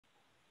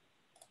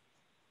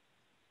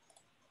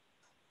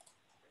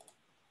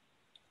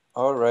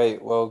All right.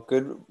 Well,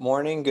 good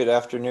morning, good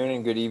afternoon,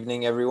 and good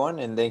evening, everyone.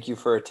 And thank you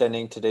for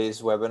attending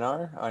today's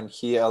webinar on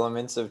key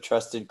elements of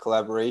trusted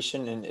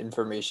collaboration and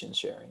information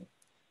sharing.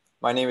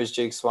 My name is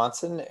Jake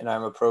Swanson, and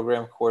I'm a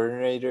program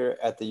coordinator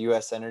at the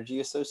U.S. Energy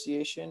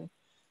Association,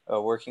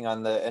 working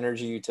on the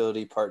Energy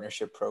Utility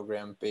Partnership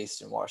Program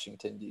based in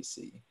Washington,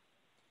 D.C.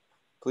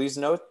 Please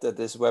note that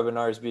this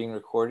webinar is being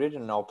recorded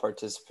and all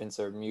participants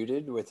are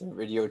muted with their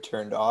video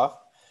turned off.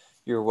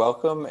 You're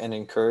welcome and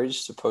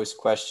encouraged to post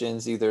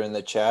questions either in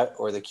the chat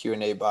or the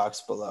Q&A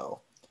box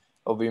below.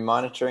 I'll be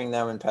monitoring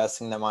them and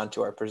passing them on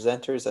to our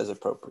presenters as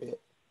appropriate.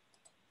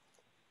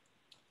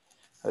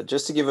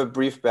 Just to give a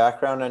brief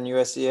background on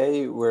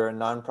USEA, we're a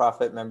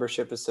nonprofit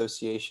membership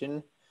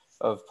association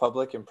of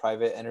public and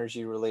private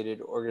energy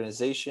related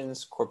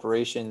organizations,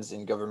 corporations,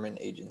 and government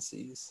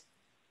agencies.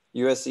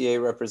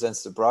 USEA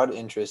represents the broad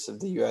interests of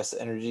the U.S.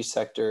 energy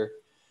sector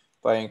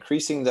by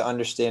increasing the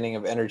understanding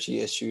of energy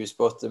issues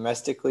both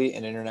domestically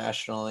and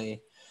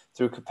internationally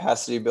through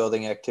capacity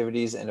building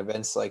activities and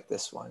events like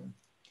this one.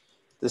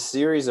 This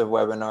series of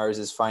webinars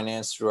is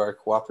financed through our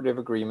cooperative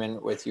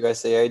agreement with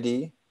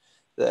USAID,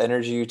 the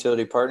Energy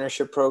Utility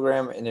Partnership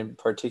Program, and in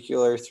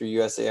particular through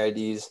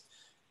USAID's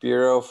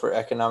Bureau for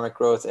Economic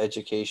Growth,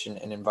 Education,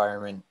 and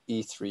Environment,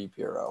 E3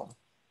 Bureau.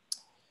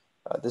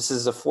 This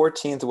is the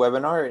 14th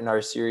webinar in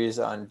our series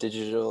on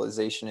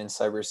digitalization and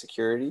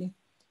cybersecurity.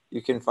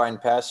 You can find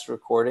past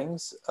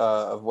recordings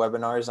of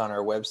webinars on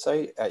our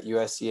website at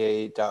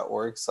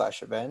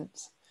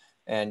usca.org/events,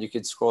 and you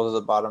can scroll to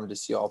the bottom to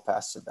see all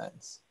past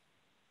events.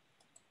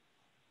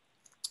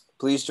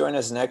 Please join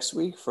us next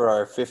week for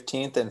our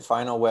 15th and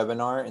final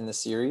webinar in the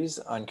series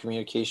on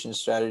communication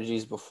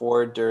strategies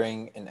before,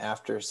 during, and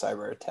after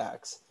cyber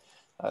attacks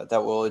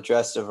that will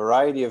address a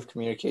variety of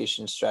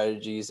communication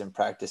strategies and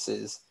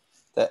practices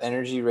that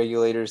energy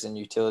regulators and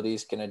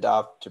utilities can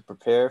adopt to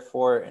prepare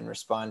for and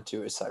respond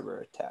to a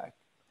cyber attack.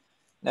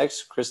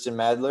 Next, Kristen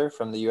Madler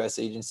from the U.S.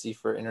 Agency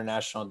for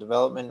International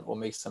Development will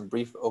make some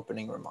brief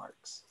opening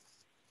remarks.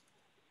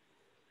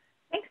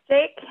 Thanks,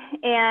 Jake,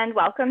 and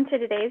welcome to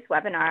today's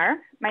webinar.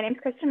 My name is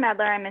Kristen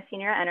Madler. I'm a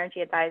Senior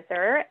Energy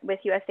Advisor with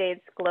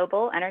USAID's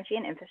Global Energy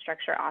and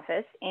Infrastructure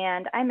Office,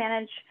 and I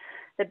manage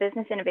the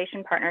Business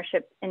Innovation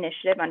Partnership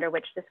Initiative under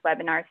which this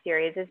webinar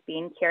series is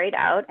being carried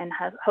out and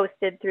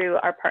hosted through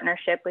our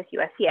partnership with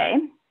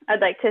USEA.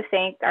 I'd like to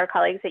thank our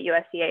colleagues at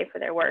USEA for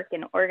their work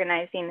in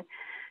organizing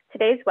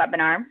today's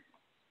webinar.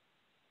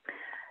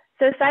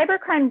 So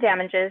cybercrime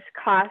damages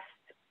costs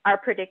are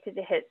predicted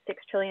to hit $6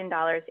 trillion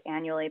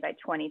annually by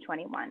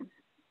 2021.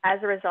 As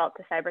a result,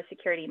 the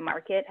cybersecurity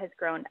market has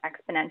grown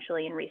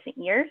exponentially in recent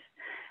years,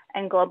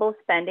 and global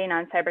spending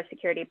on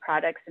cybersecurity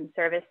products and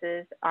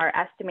services are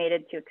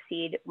estimated to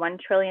exceed $1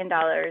 trillion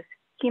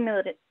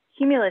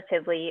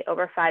cumulatively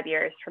over 5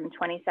 years from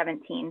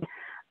 2017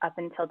 up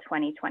until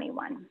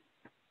 2021.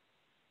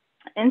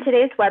 In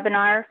today's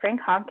webinar,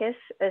 Frank Honkes,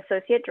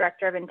 Associate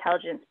Director of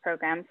Intelligence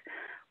Programs,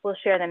 will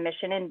share the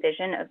mission and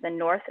vision of the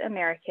North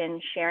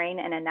American Sharing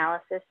and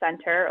Analysis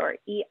Center, or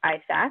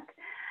E-ISAC,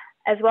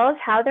 as well as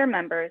how their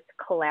members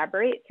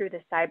collaborate through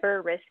the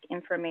Cyber Risk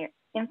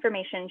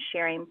Information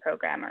Sharing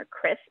Program, or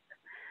CRISP.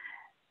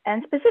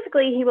 And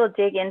specifically, he will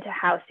dig into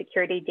how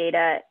security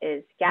data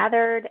is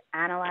gathered,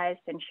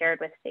 analyzed, and shared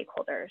with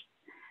stakeholders.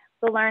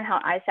 We'll learn how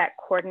ISAC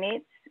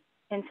coordinates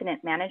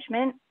incident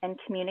management and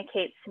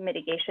communicates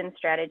mitigation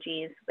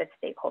strategies with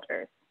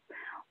stakeholders.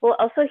 We'll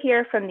also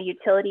hear from the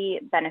utility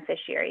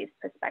beneficiaries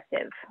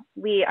perspective.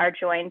 We are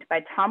joined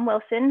by Tom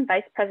Wilson,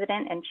 Vice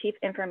President and Chief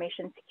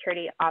Information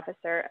Security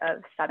Officer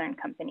of Southern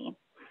Company.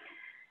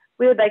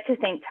 We would like to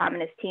thank Tom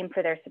and his team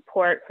for their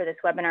support for this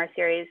webinar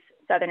series.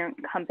 Southern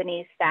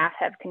Company staff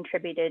have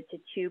contributed to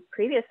 2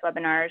 previous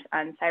webinars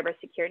on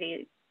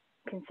cybersecurity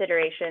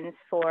considerations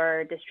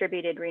for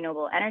distributed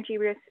renewable energy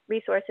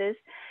resources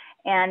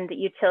and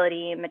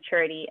utility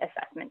maturity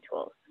assessment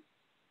tools.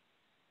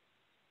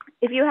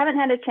 If you haven't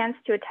had a chance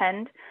to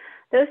attend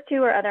those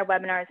 2 or other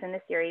webinars in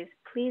the series,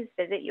 please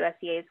visit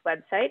USEA's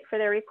website for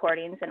their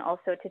recordings and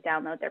also to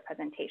download their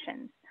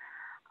presentations.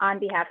 On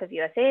behalf of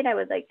USAID, I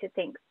would like to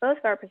thank both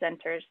of our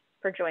presenters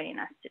for joining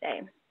us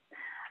today.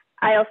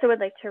 I also would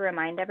like to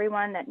remind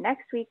everyone that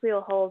next week we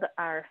will hold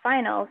our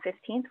final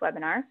 15th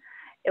webinar.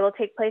 It will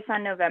take place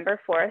on November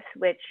 4th,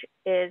 which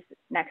is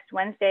next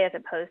Wednesday as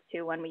opposed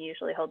to when we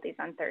usually hold these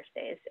on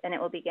Thursdays, and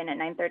it will begin at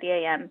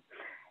 9:30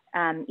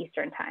 a.m.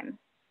 Eastern Time.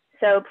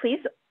 So please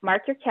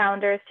mark your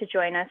calendars to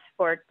join us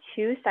for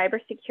 2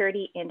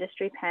 cybersecurity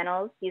industry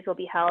panels. These will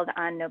be held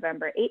on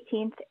November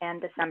 18th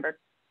and December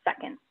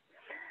 2nd.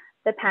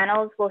 The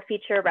panels will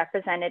feature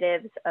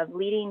representatives of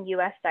leading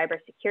US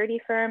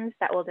cybersecurity firms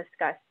that will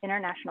discuss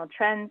international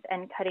trends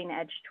and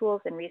cutting-edge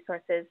tools and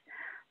resources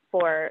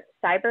for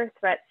cyber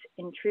threats,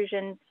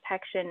 intrusion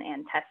detection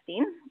and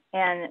testing,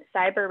 and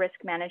cyber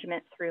risk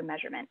management through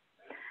measurement.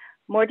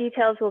 More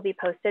details will be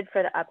posted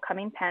for the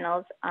upcoming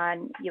panels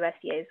on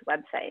USDA's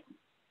website.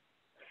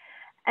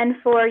 And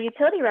for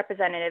utility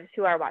representatives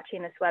who are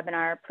watching this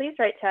webinar, please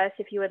write to us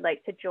if you would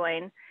like to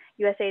join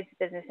USAID's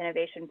Business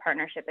Innovation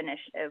Partnership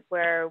Initiative,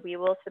 where we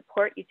will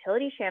support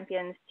utility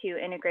champions to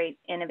integrate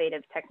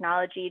innovative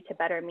technology to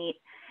better meet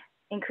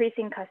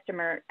increasing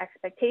customer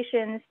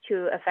expectations,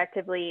 to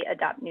effectively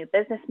adopt new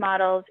business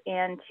models,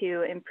 and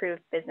to improve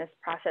business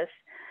process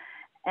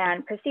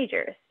and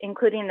procedures,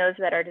 including those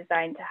that are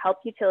designed to help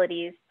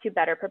utilities to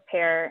better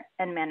prepare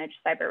and manage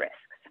cyber risks.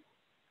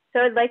 So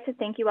I'd like to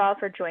thank you all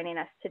for joining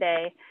us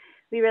today.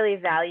 We really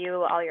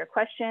value all your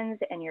questions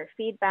and your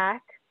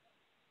feedback.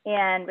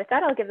 And with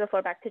that, I'll give the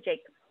floor back to Jake.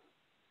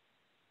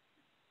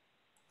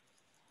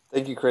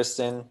 Thank you,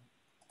 Kristen.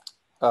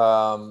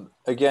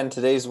 Again,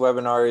 today's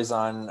webinar is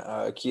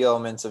on key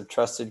elements of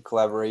trusted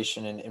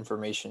collaboration and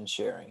information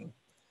sharing.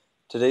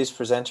 Today's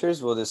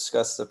presenters will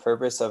discuss the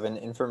purpose of an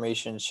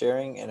Information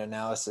Sharing and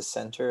Analysis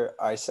Center,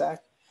 ISAC,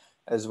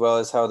 as well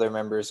as how their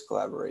members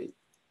collaborate.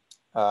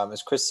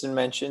 As Kristen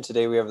mentioned,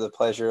 today we have the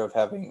pleasure of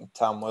having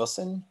Tom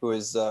Wilson, who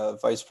is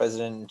Vice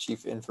President and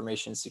Chief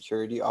Information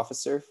Security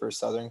Officer for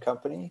Southern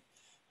Company,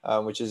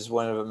 which is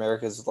one of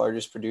America's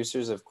largest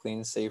producers of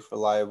clean, safe,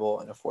 reliable,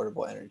 and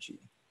affordable energy.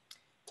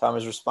 Tom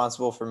is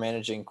responsible for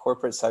managing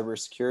corporate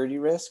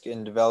cybersecurity risk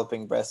and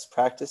developing best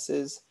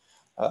practices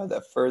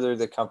that further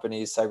the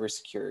company's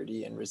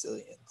cybersecurity and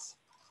resilience.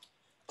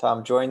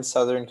 Tom joined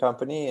Southern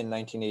Company in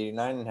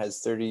 1989 and has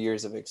 30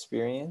 years of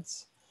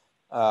experience.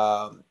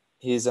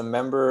 He is a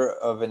member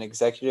of an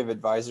executive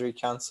advisory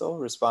council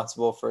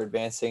responsible for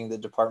advancing the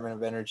Department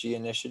of Energy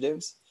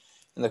initiatives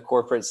in the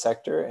corporate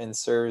sector and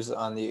serves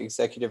on the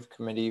executive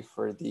committee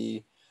for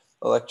the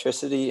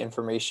Electricity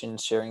Information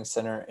Sharing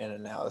Center and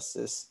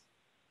Analysis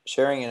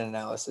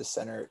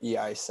Center,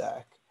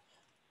 EISAC,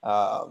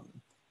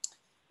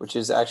 which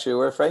is actually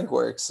where Frank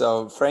works.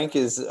 So Frank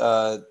is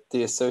the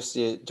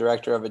Associate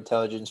Director of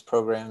Intelligence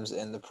Programs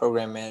and the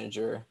Program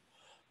Manager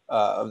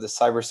of the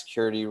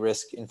Cybersecurity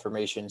Risk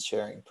Information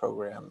Sharing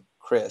Program,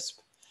 CRISP,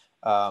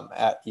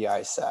 at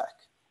EISAC.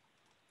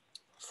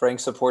 Frank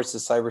supports the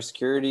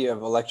cybersecurity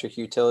of electric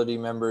utility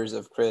members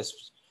of CRISP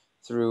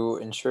through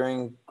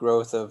ensuring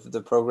growth of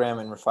the program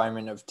and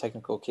refinement of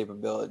technical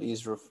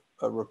capabilities,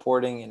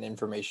 reporting, and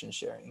information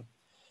sharing.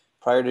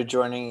 Prior to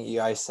joining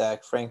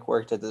EISAC, Frank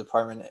worked at the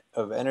Department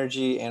of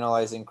Energy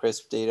analyzing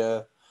CRISP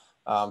data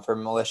for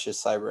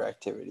malicious cyber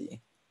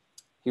activity.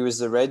 He was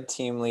the Red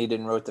Team lead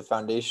and wrote the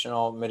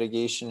foundational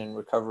mitigation and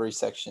recovery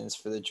sections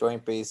for the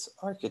Joint Base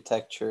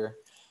Architecture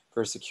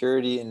for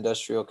Security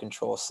Industrial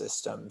Control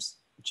Systems,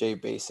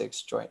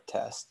 JBASIC's joint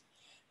test,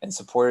 and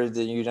supported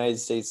the United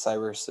States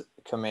Cyber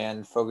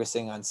Command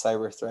focusing on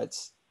cyber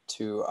threats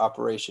to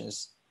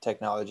operations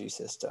technology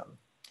system.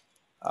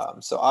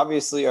 So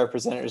obviously our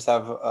presenters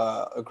have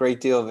a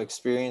great deal of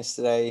experience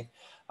today,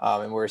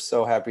 and we're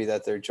so happy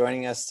that they're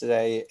joining us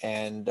today.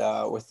 And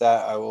with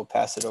that, I will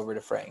pass it over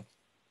to Frank.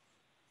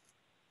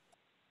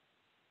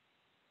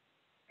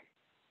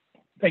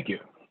 Thank you.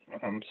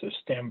 So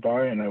stand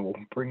by and I will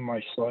bring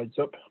my slides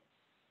up.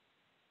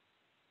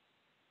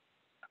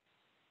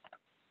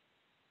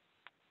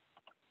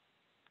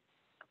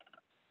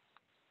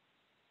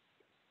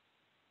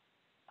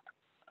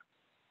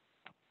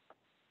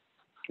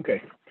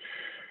 Okay.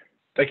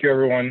 Thank you,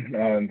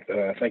 everyone.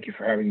 Thank you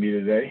for having me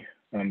today.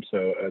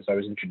 So as I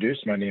was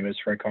introduced, my name is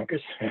Frank Honkes,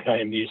 and I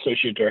am the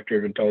Associate Director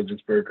of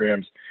Intelligence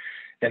Programs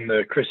and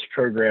the CRISP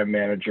Program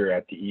Manager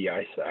at the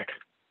EISAC.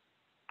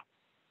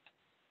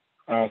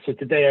 So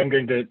today I'm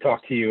going to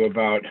talk to you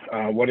about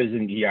what is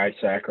an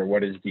EISAC, or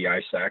what is the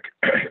ISAC.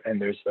 And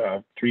there's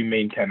three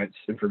main tenets: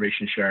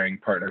 information sharing,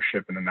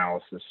 partnership, and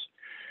analysis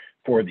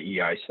for the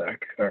EISAC,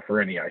 for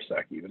any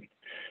ISAC even.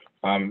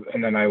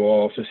 And then I will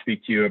also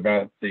speak to you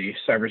about the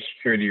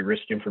Cybersecurity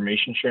Risk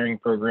Information Sharing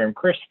Program,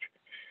 CRISP,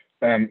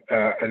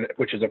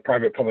 which is a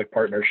private-public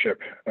partnership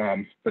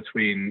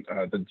between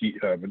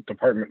the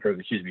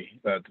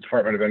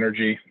Department of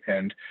Energy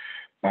and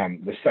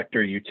the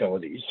sector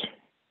utilities.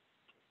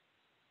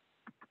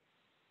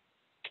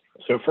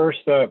 So first,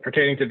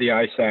 pertaining to the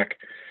ISAC,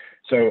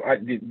 so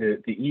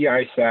the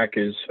E-ISAC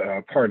is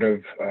part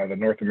of the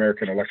North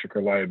American Electric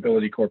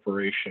Reliability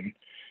Corporation,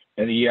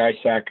 and the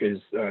E-ISAC is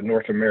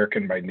North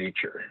American by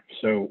nature.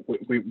 So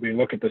we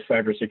look at the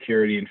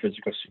cybersecurity and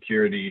physical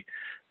security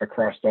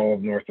across all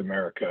of North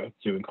America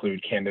to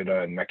include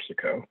Canada and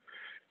Mexico.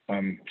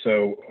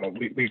 So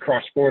we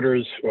cross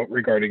borders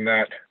regarding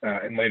that,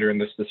 and later in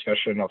this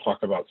discussion, I'll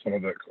talk about some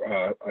of the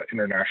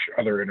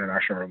other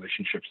international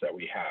relationships that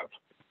we have.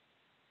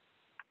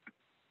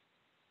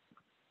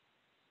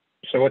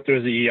 So what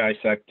does the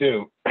E-ISAC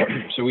do?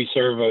 So we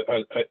serve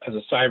as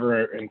a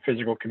cyber and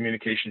physical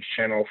communications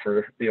channel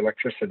for the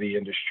electricity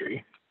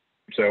industry.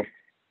 So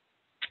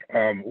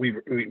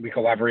we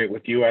collaborate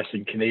with US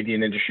and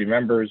Canadian industry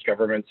members,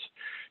 governments,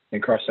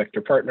 and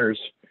cross-sector partners.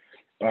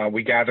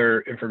 We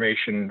gather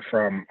information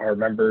from our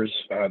members,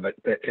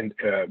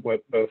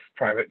 both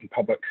private and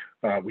public.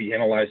 We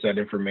analyze that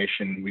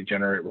information, we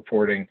generate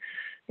reporting,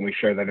 and we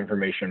share that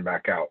information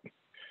back out.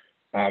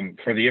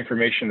 For the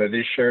information that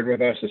is shared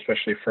with us,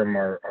 especially from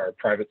our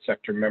private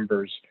sector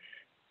members,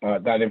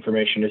 that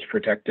information is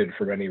protected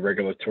from any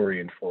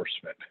regulatory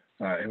enforcement.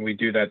 And we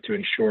do that to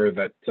ensure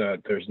that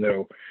there's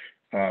no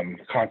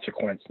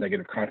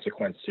negative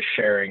consequence to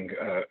sharing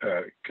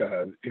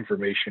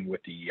information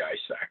with the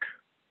E-ISAC.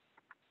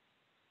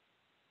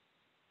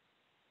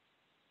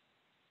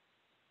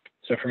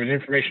 So from an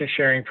information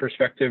sharing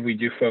perspective, we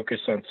do focus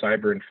on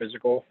cyber and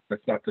physical.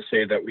 That's not to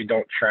say that we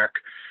don't track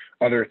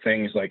other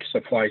things like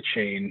supply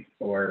chain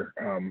or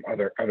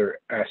other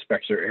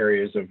aspects or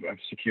areas of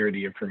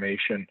security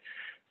information.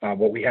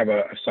 But we have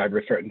a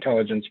cyber threat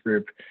intelligence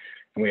group,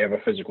 and we have a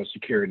physical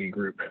security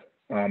group.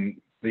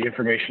 The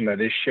information that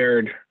is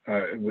shared,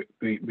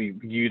 we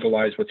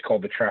utilize what's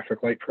called the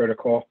traffic light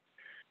protocol,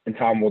 and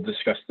Tom will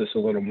discuss this a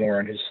little more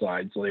on his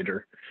slides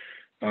later.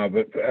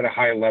 But at a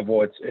high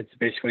level, it's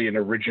basically an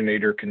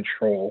originator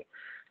control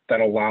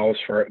that allows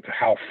for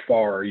how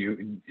far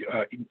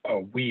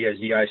we as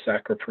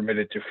EISAC are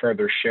permitted to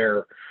further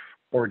share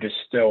or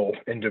distill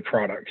into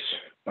products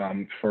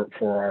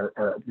for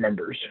our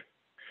members.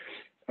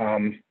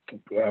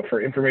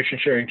 For information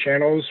sharing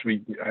channels,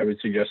 I would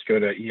suggest go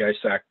to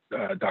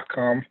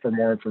eisac.com for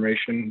more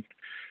information.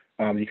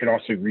 You can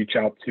also reach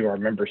out to our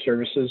member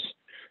services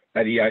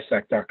at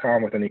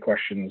eisac.com with any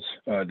questions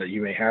that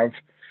you may have.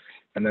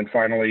 And then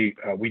finally,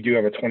 we do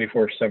have a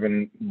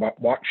 24/7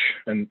 watch,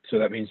 and so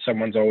that means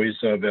someone's always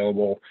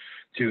available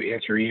to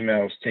answer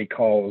emails, take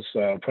calls,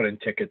 put in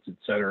tickets, et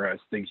cetera, as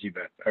things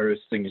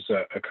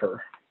occur.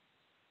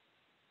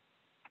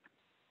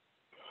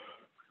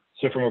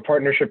 So from a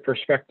partnership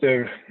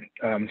perspective,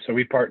 so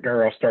we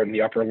partner, I'll start in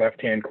the upper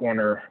left-hand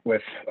corner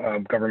with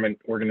government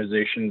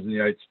organizations in the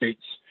United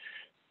States.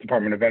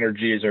 Department of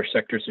Energy is our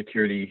sector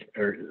security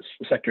or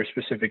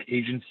sector-specific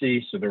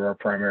agency, so they're our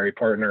primary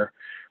partner.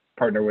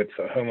 Partner with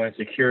Homeland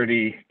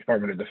Security,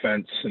 Department of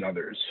Defense, and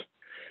others.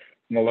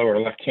 In the lower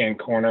left-hand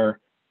corner,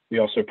 we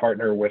also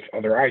partner with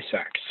other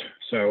ISACs.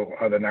 So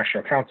the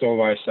National Council of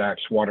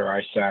ISACs, Water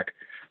ISAC,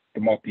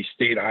 the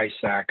multi-state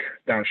ISAC,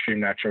 downstream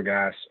natural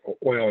gas,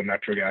 oil and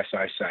natural gas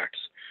ISACs.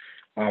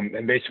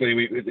 And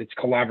basically, it's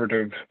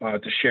collaborative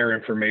to share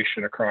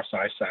information across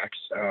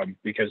ISACs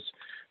because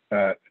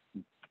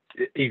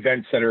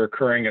events that are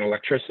occurring in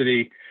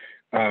electricity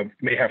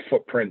may have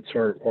footprints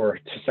or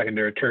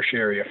secondary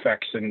tertiary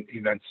effects in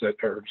events that,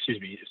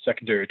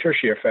 secondary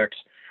tertiary effects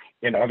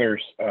in other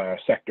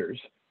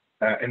sectors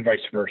and vice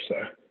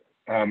versa.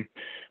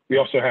 We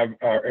also have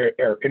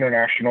our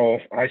international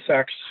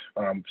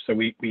ISACs. So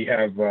we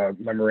have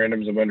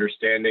memorandums of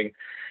understanding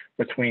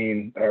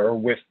between or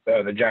with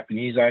the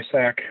Japanese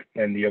ISAC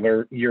and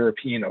the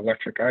European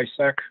Electric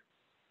ISAC.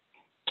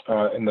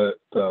 In the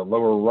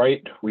lower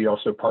right, we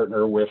also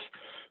partner with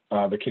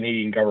the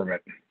Canadian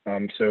government.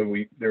 So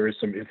there is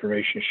some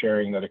information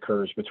sharing that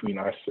occurs between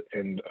us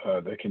and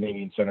the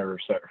Canadian Center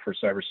for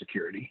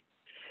Cybersecurity.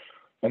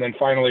 And then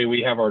finally,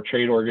 we have our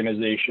trade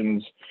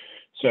organizations.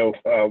 So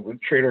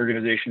trade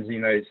organizations in the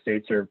United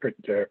States are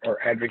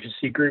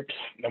advocacy groups,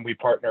 and we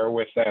partner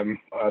with them,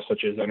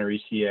 such as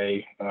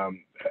NERC,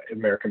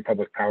 American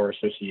Public Power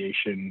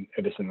Association,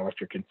 Edison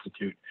Electric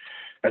Institute,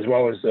 as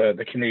well as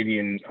the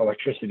Canadian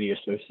Electricity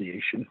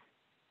Association.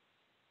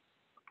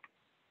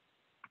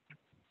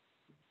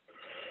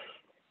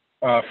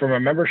 From a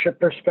membership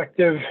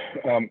perspective,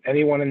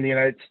 anyone in the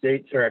United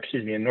States, or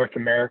excuse me, in North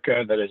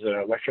America that is an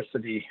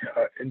electricity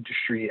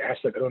industry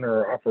asset owner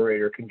or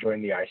operator can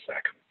join the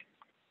ISAC.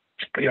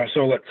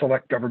 So let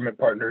select government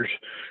partners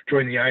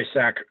join the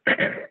ISAC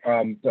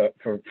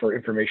for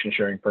information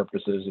sharing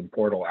purposes and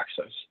portal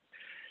access.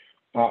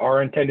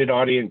 Our intended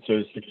audience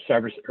is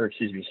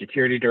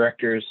security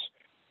directors,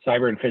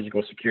 cyber and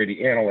physical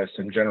security analysts,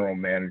 and general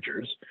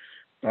managers.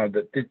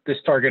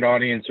 This target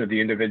audience are the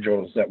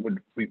individuals that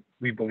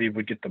we believe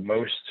would get the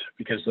most,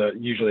 because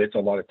usually it's a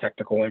lot of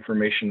technical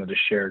information that is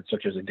shared,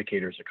 such as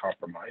indicators of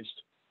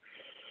compromised.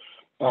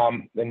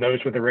 And those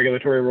with a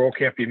regulatory role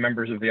can't be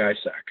members of the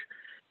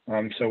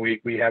ISAC. So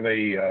we have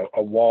a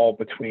wall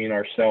between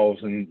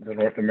ourselves and the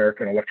North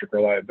American Electric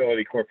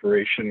Reliability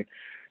Corporation.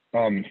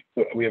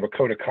 We have a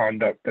code of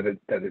conduct that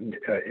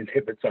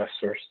inhibits us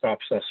or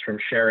stops us from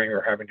sharing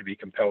or having to be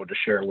compelled to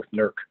share with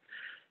NERC.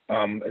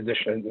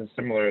 Additionally,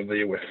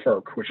 similarly with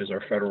FERC, which is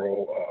our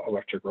Federal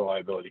Electric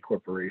Reliability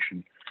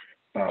Corporation,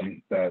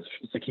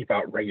 to keep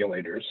out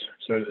regulators,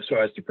 so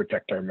as to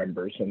protect our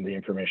members and the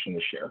information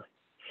to share.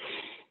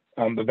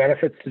 The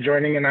benefits to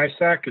joining an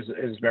ISAC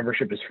is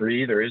membership is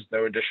free. There is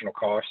no additional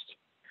cost.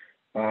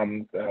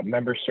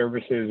 Member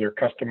services are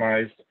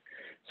customized.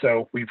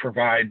 So we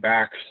provide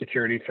back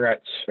security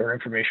threats or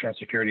information on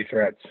security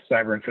threats,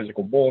 cyber and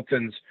physical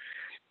bulletins.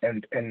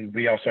 And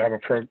we also have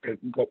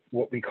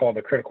what we call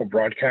the critical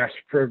broadcast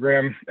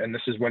program. And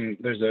this is when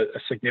there's a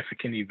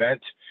significant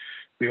event.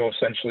 We will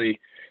essentially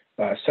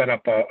set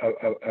up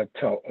a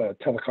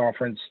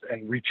teleconference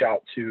and reach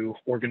out to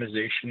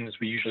organizations.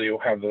 We usually will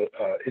have the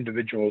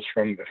individuals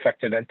from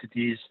affected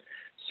entities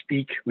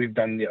speak. We've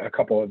done a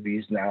couple of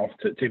these now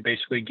to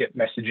basically get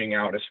messaging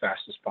out as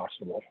fast as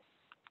possible.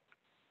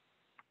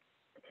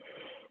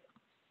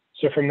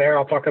 So from there,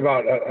 I'll talk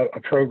about a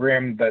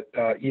program that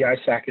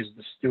EISAC is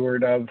the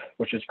steward of,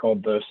 which is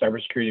called the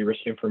Cybersecurity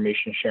Risk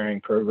Information Sharing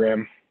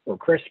Program, or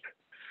CRISP.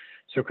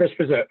 So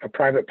CRISP is a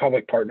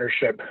private-public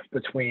partnership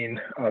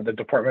between the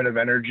Department of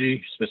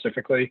Energy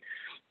specifically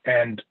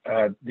and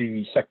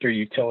the sector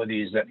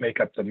utilities that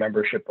make up the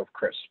membership of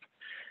CRISP.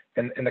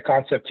 And the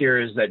concept here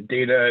is that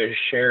data is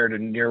shared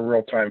in near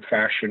real-time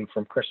fashion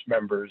from CRISP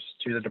members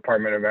to the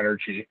Department of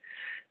Energy.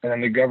 And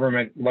then the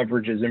government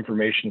leverages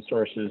information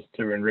sources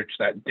to enrich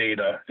that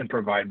data and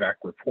provide back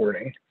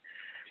reporting.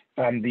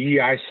 The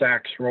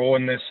EISAC's role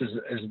in this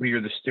is we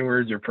are the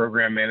stewards or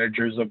program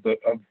managers of the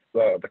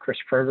CRISP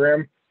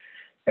program.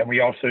 And we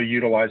also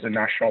utilize a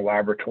national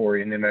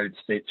laboratory in the United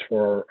States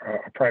for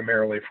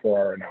primarily for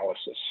our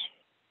analysis.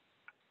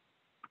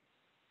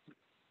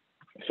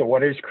 So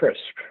what is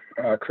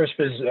CRISP? CRISP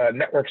is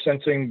network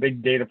sensing,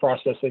 big data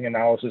processing,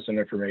 analysis, and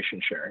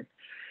information sharing.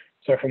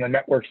 So from the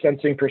network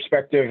sensing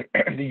perspective,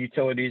 the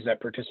utilities that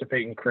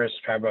participate in CRISP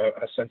have a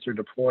sensor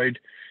deployed,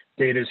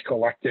 data is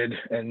collected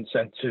and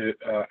sent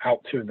out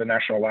to the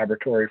national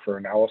laboratory for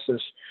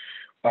analysis.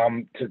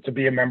 To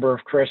be a member of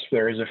CRISP,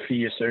 there is a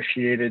fee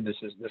associated.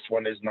 This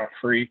one is not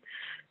free,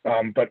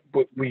 but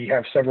we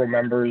have several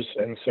members,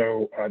 and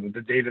so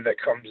the data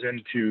that comes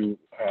into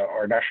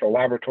our national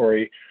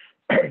laboratory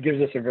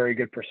gives us a very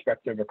good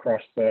perspective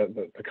across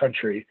the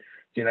country,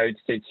 the United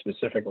States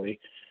specifically,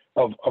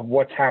 of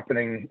what's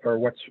happening or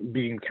what's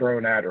being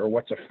thrown at or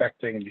what's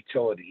affecting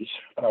utilities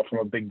from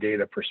a big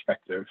data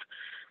perspective.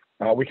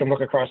 We can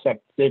look across that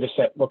data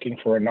set looking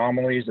for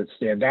anomalies that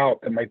stand out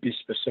that might be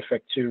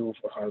specific to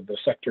the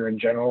sector in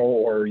general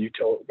or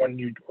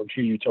one or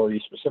two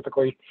utilities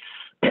specifically.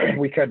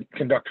 We could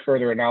conduct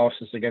further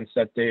analysis against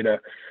that data,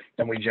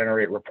 and we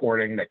generate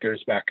reporting that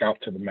goes back out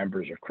to the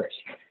members of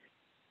CRISP.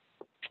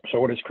 So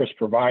what does CRISP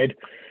provide?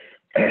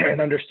 An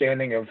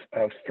understanding of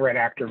threat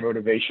actor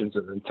motivations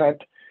and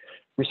intent.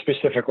 We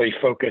specifically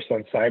focus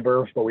on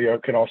cyber, but we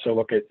can also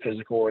look at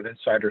physical and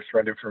insider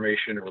threat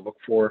information or look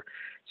for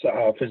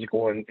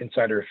physical and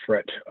insider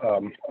threat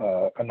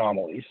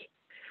anomalies.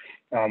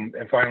 And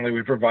finally,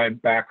 we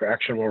provide back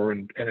actionable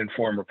and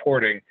informed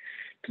reporting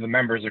to the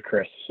members of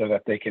CRISP so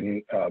that they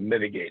can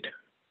mitigate.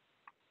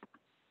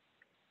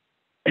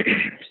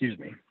 Excuse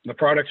me. The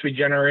products we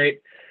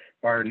generate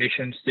are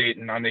nation state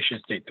and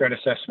non-nation state threat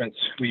assessments.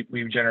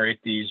 We generate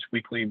these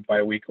weekly,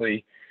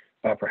 bi-weekly,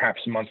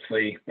 perhaps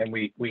monthly, and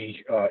we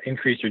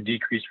increase or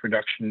decrease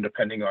production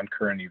depending on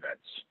current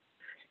events.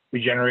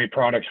 We generate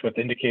products with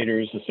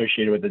indicators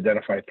associated with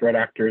identified threat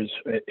actors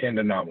and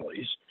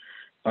anomalies.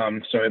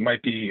 So it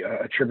might be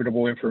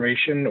attributable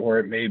information, or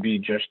it may be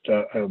just,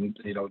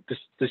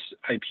 this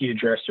IP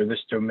address or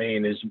this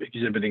domain is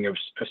exhibiting a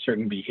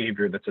certain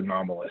behavior that's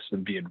anomalous,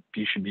 and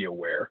you should be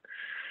aware.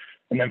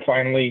 And then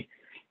finally,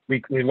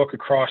 we look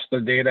across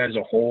the data as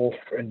a whole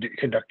and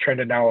conduct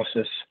trend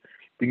analysis.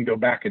 We can go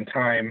back in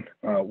time.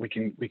 We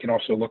can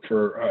also look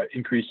for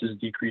increases,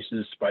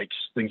 decreases, spikes,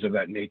 things of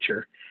that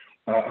nature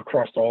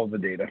across all of the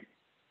data.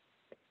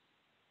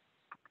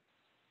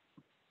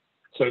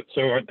 So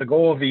the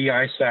goal of the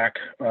EISAC,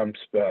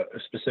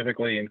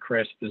 specifically in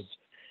CRISP, is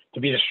to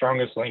be the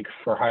strongest link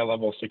for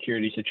high-level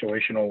security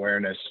situational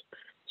awareness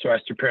so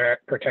as to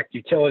protect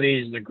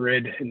utilities, the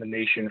grid, and the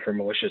nation from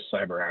malicious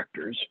cyber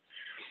actors.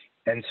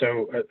 And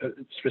so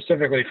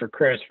specifically for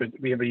CRISP,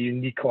 we have a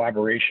unique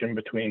collaboration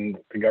between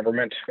the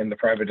government and the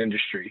private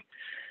industry,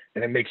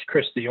 and it makes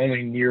CRISP the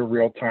only near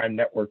real-time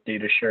network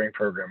data sharing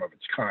program of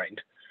its kind.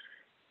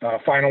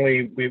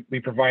 Finally, we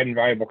provide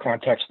invaluable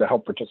context to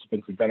help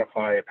participants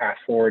identify a path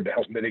forward to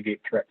help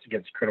mitigate threats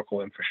against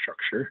critical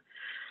infrastructure.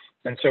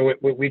 And so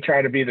we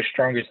try to be the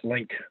strongest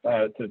link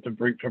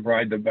to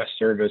provide the best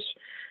service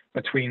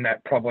between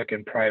that public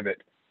and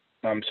private,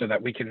 so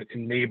that we can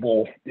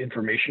enable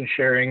information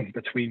sharing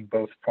between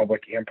both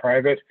public and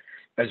private,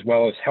 as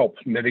well as help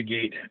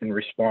mitigate and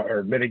respond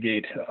or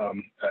mitigate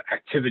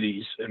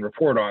activities and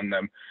report on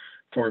them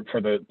for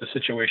the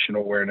situational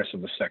awareness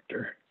of the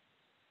sector.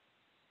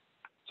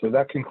 So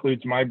that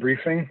concludes my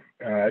briefing.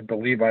 I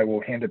believe I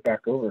will hand it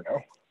back over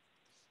now.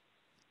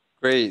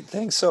 Great,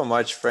 thanks so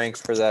much, Frank,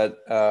 for that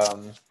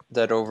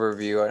that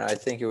overview. And I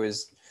think it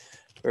was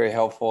very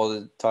helpful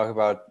to talk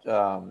about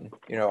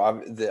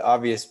the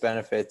obvious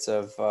benefits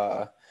of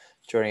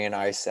joining an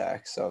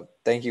ISAC. So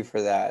thank you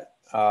for that.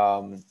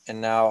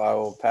 And now I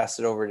will pass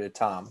it over to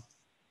Tom.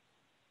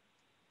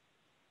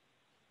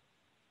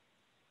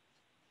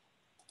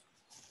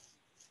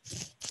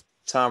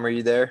 Tom, are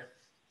you there?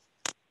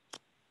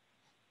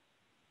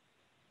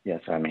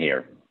 Yes, I'm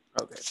here.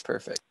 Okay,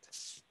 perfect.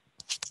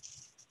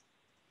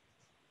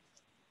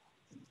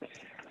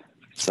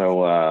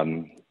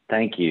 So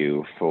thank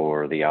you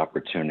for the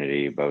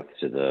opportunity, both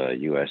to the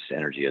U.S.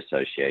 Energy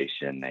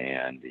Association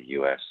and the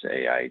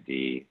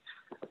USAID.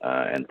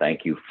 And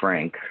thank you,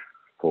 Frank,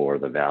 for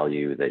the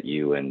value that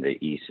you and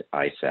the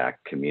EISAC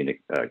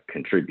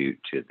contribute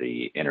to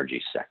the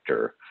energy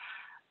sector,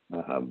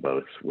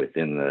 both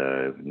within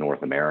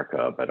North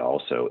America, but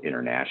also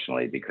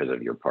internationally because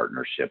of your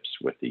partnerships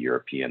with the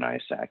European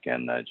ISAC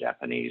and the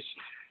Japanese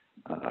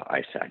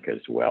ISAC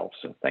as well.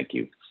 So thank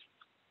you.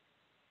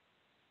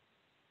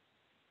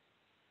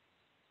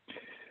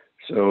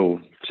 So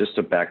just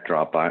a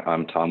backdrop,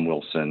 I'm Tom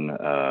Wilson.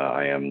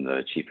 I am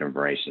the Chief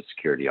Information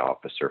Security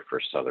Officer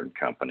for Southern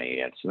Company,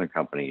 and Southern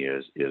Company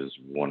is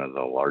one of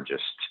the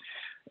largest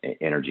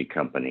energy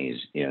companies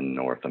in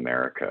North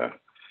America.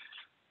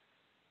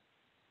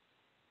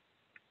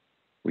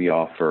 We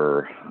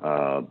offer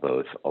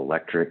both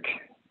electric,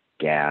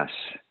 gas,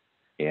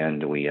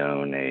 and we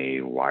own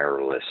a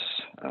wireless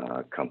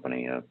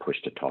company, a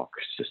push-to-talk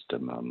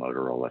system,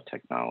 Motorola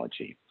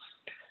technology.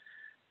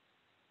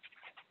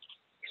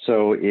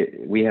 So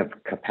we have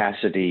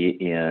capacity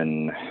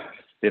in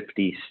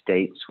 50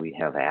 states. We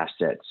have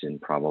assets in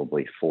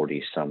probably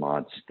 40 some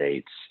odd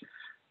states,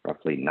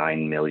 roughly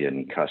 9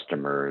 million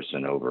customers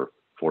and over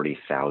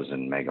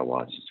 40,000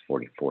 megawatts, it's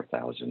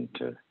 44,000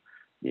 to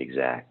the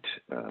exact,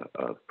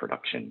 of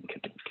production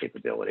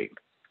capability.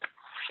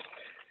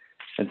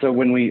 And so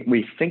when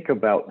we think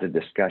about the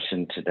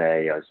discussion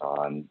today as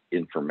on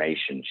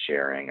information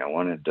sharing, I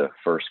wanted to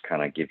first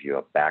kind of give you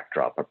a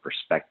backdrop, a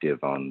perspective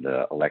on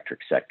the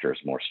electric sector's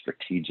more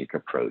strategic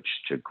approach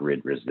to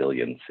grid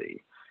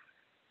resiliency.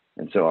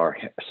 And so our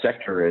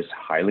sector is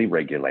highly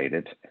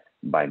regulated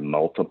by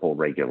multiple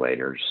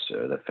regulators,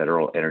 the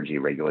Federal Energy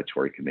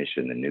Regulatory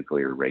Commission, the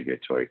Nuclear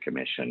Regulatory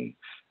Commission,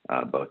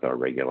 both are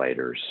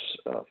regulators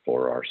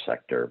for our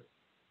sector.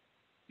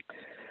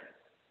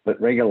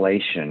 But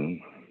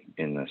regulation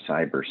in the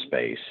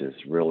cyberspace is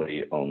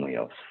really only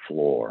a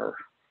floor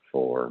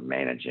for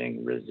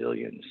managing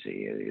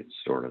resiliency. It's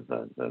sort of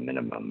the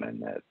minimum,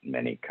 and that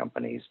many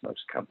companies, most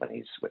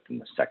companies within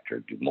the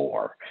sector do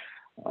more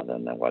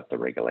than what the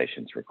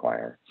regulations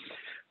require.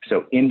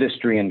 So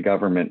industry and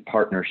government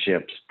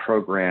partnerships,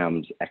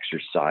 programs,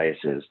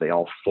 exercises, they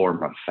all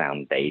form a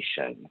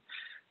foundation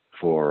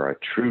for a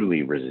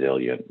truly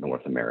resilient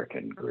North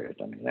American grid.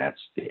 I mean,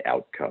 that's the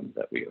outcome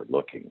that we are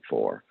looking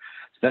for.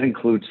 So that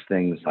includes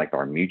things like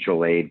our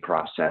mutual aid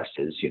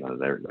processes. You know,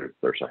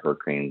 there's a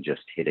hurricane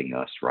just hitting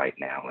us right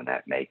now, and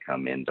that may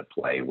come into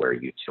play where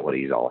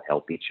utilities all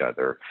help each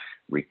other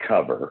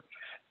recover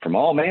from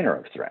all manner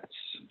of threats.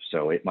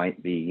 So it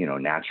might be, you know,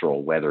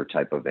 natural weather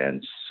type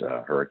events,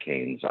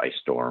 hurricanes, ice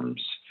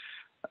storms,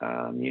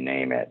 you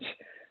name it.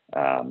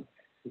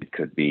 It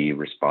could be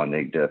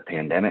responding to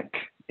pandemic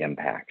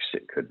impacts.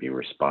 It could be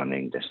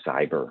responding to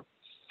cyber.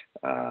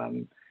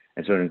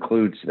 And so it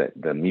includes that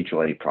the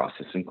mutual aid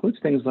process includes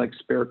things like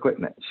spare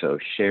equipment. So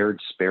shared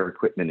spare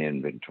equipment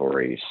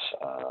inventories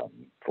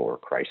for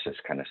crisis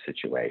kind of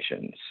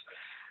situations.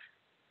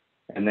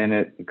 And then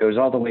it goes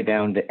all the way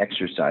down to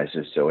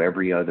exercises. So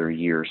every other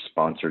year,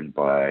 sponsored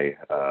by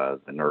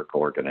the NERC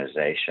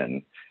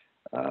organization,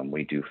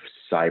 we do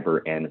cyber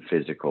and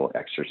physical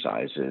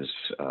exercises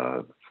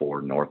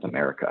for North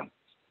America.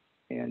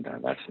 And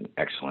that's an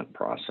excellent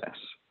process.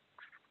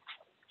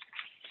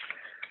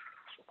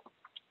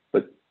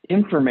 But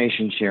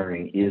information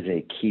sharing is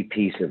a key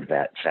piece of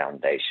that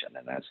foundation,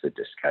 and that's the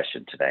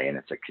discussion today. And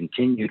it's a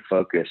continued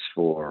focus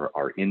for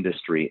our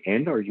industry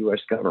and our U.S.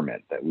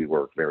 government that we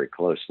work very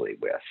closely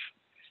with.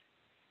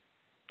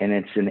 And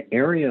it's an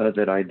area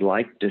that I'd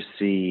like to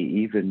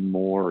see even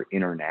more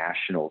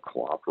international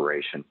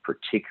cooperation,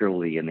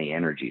 particularly in the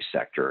energy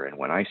sector. And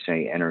when I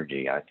say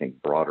energy, I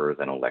think broader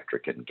than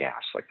electric and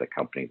gas, like the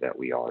company that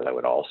we are. That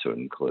would also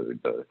include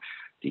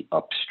the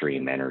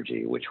upstream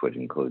energy, which would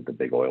include the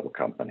big oil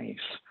companies,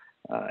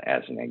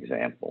 as an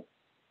example.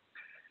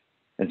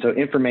 And so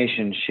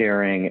information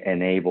sharing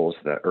enables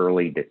the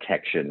early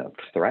detection of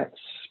threats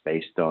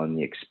based on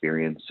the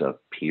experience of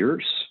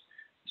peers.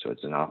 So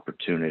it's an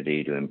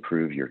opportunity to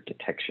improve your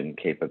detection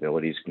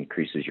capabilities,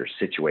 increases your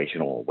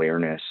situational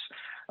awareness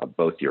of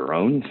both your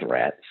own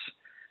threats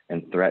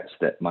and threats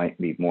that might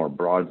be more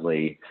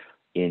broadly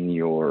in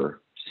your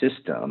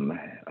system,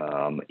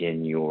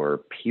 in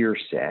your peer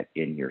set,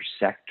 in your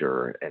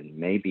sector, and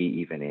maybe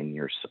even in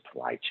your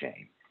supply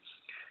chain.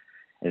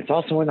 And it's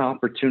also an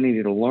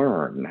opportunity to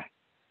learn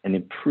and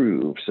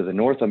improve. So the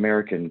North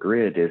American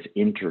grid is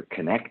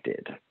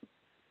interconnected.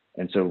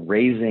 And so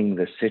raising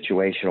the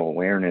situational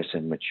awareness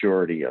and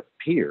maturity of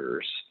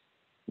peers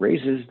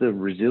raises the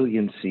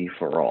resiliency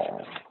for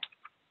all.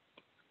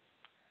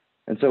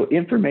 And so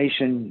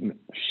information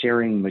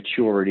sharing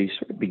maturity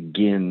sort of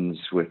begins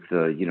with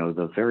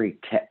the very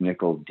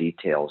technical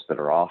details that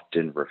are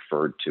often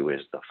referred to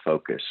as the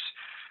focus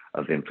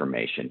of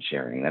information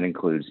sharing. That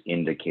includes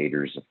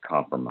indicators of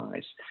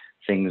compromise,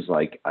 things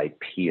like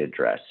IP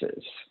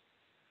addresses,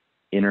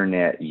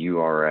 internet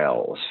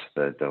URLs,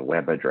 the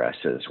web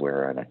addresses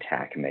where an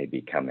attack may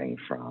be coming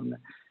from,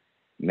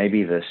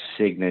 maybe the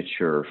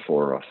signature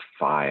for a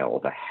file,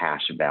 the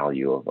hash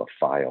value of a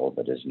file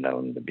that is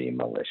known to be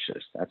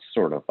malicious. That's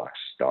sort of a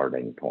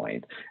starting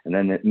point. And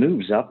then it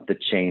moves up the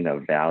chain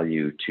of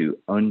value to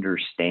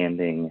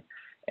understanding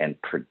and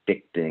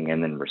predicting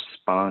and then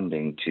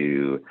responding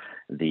to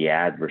the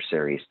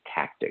adversary's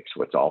tactics,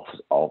 what's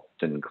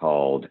often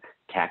called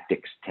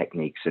tactics,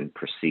 techniques, and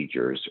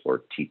procedures,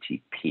 or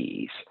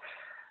TTPs.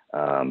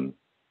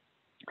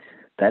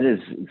 that is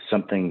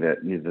something that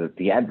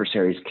the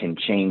adversaries can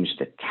change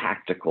the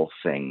tactical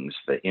things,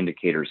 the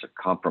indicators of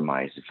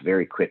compromise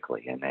very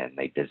quickly, and then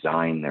they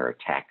design their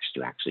attacks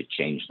to actually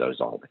change those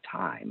all the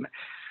time,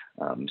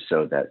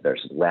 so that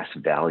there's less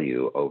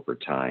value over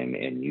time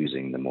in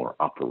using the more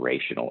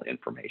operational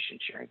information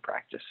sharing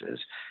practices.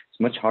 It's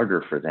much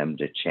harder for them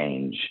to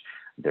change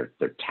their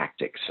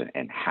tactics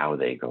and how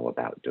they go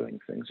about doing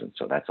things. And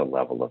so that's a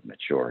level of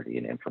maturity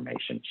in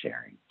information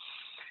sharing.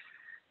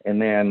 And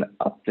then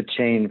up the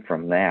chain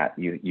from that,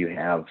 you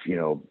have,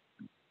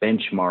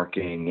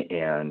 benchmarking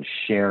and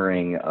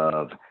sharing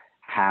of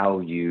how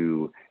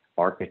you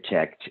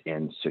architect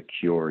and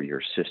secure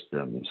your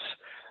systems,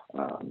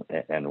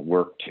 and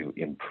work to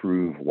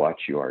improve what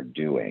you are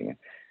doing.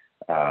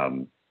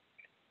 And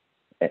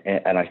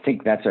I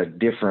think that's a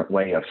different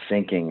way of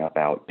thinking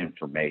about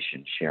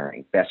information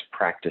sharing. Best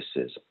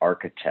practices,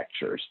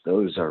 architectures,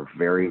 those are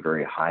very,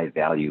 very high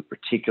value,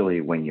 particularly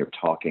when you're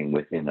talking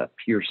within a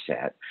peer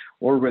set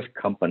or with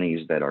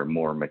companies that are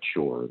more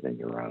mature than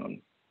your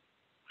own.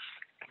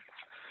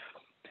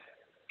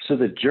 So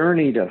the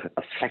journey to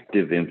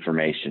effective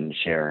information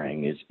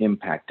sharing is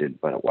impacted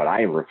by what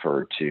I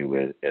refer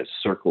to as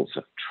circles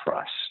of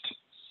trust.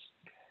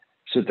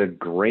 So the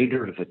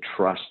greater the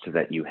trust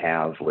that you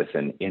have with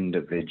an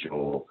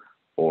individual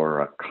or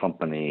a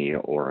company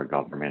or a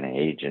government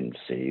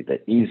agency, the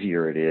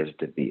easier it is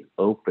to be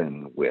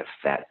open with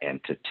that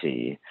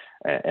entity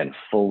and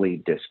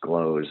fully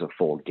disclose a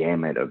full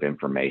gamut of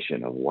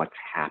information of what's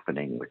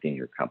happening within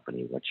your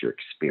company, what you're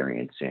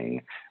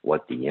experiencing,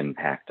 what the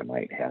impact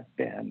might have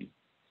been.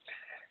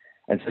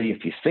 And so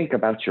if you think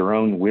about your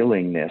own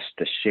willingness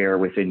to share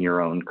within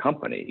your own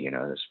company,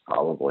 there's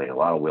probably a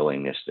lot of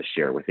willingness to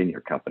share within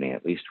your company,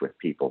 at least with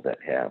people that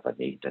have a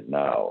need to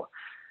know.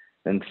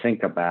 Then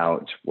think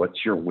about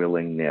what's your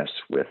willingness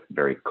with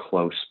very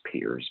close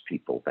peers,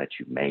 people that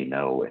you may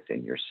know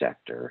within your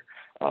sector,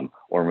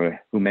 or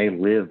who may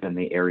live in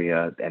the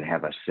area and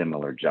have a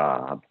similar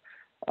job,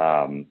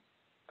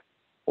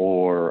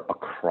 or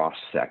across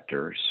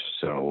sectors.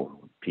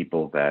 So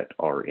people that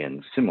are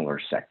in similar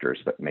sectors,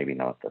 but maybe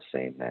not the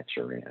same that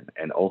you're in.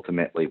 And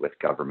ultimately with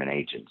government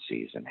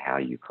agencies and how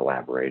you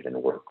collaborate and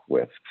work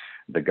with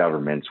the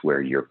governments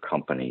where your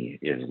company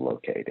is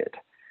located.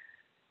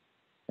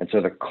 And so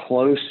the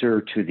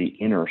closer to the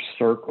inner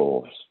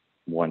circles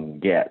one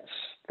gets,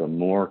 the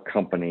more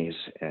companies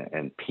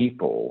and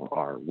people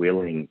are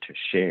willing to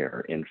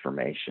share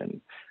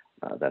information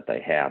that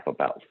they have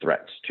about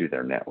threats to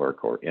their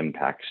network or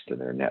impacts to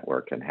their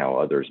network and how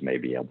others may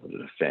be able to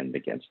defend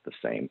against the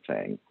same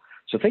thing.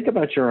 So think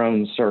about your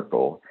own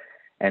circle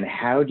and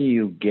how do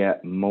you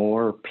get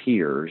more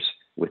peers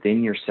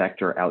within your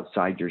sector,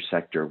 outside your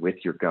sector, with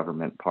your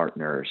government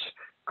partners,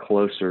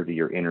 closer to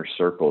your inner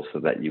circle so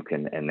that you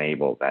can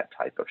enable that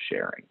type of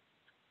sharing.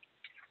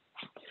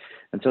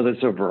 And so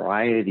there's a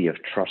variety of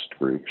trust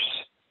groups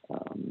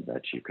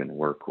that you can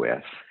work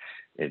with.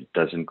 It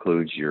does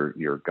include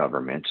your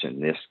government. In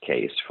this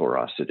case, for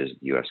us, it is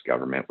the U.S.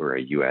 government. We're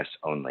a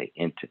U.S.-only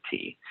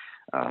entity.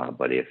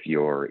 But if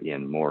you're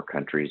in more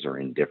countries or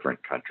in different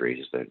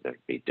countries, there'd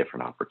be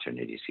different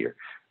opportunities here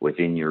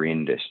within your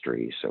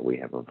industry. So we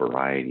have a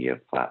variety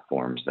of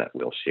platforms that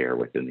we'll share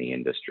within the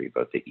industry,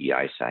 both the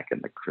E-ISAC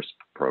and the CRISP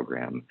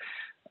program.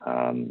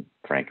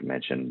 Frank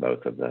mentioned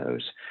both of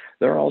those.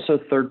 There are also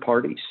third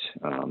parties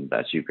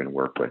that you can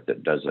work with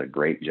that does a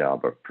great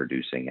job of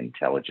producing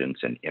intelligence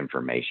and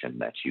information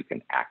that you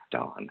can act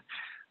on.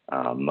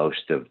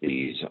 Most of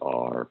these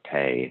are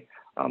pay.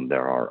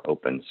 There are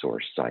open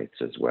source sites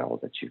as well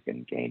that you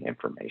can gain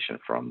information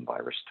from.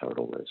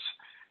 VirusTotal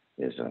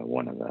is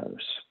one of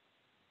those.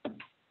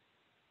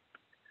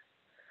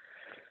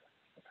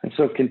 And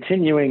so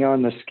continuing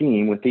on the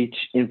scheme, with each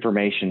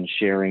information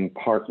sharing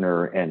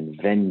partner and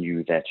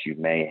venue that you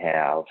may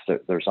have,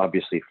 there's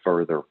obviously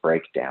further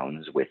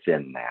breakdowns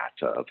within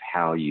that of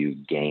how you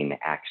gain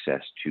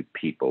access to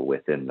people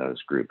within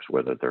those groups,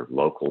 whether they're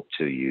local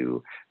to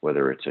you,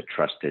 whether it's a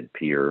trusted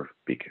peer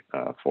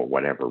for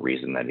whatever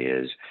reason that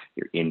is,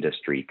 your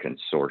industry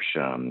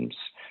consortiums,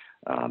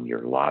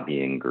 your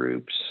lobbying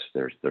groups.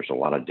 There's a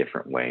lot of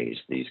different ways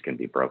these can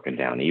be broken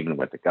down. Even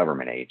with the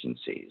government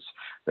agencies,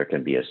 there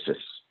can be a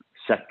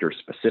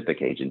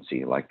sector-specific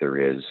agency like there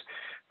is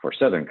for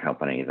Southern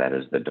Company, that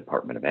is the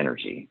Department of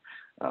Energy.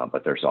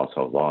 But there's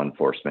also law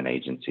enforcement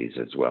agencies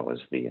as well as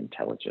the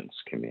intelligence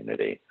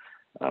community.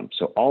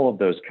 So all of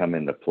those come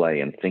into play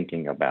in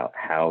thinking about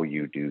how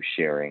you do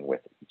sharing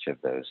with each of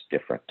those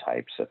different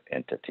types of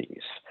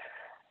entities.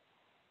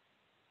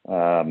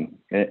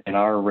 And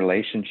our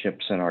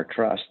relationships and our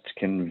trust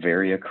can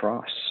vary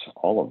across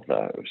all of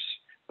those.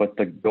 But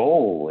the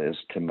goal is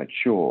to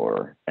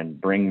mature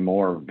and bring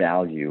more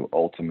value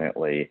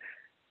ultimately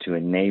to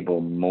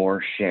enable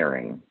more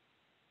sharing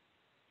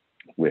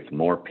with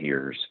more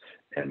peers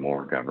and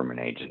more government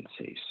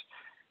agencies.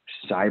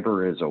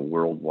 Cyber is a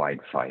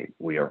worldwide fight.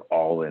 We are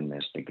all in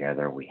this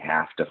together. We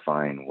have to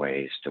find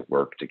ways to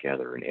work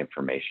together, and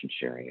information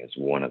sharing is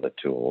one of the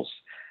tools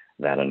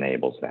that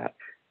enables that.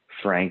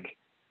 Frank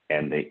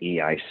and the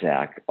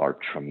EISAC are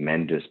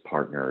tremendous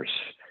partners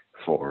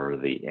for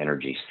the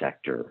energy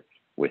sector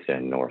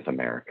within North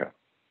America.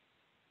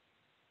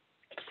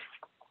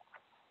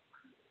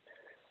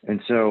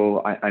 And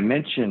so I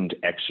mentioned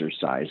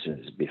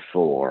exercises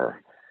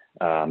before.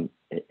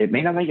 It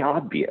may not be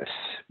obvious,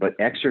 but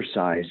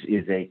exercise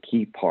is a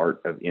key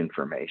part of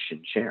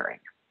information sharing.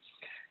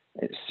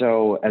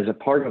 So as a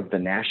part of the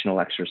national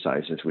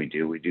exercises we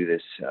do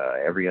this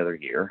every other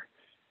year.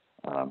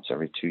 So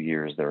every 2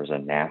 years, there's a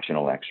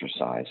national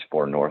exercise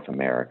for North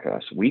America.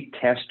 So we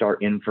test our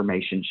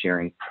information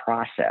sharing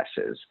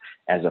processes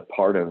as a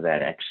part of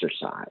that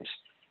exercise.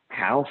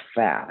 How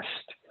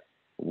fast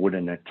would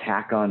an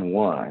attack on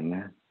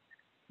one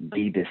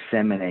be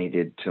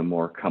disseminated to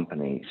more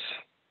companies?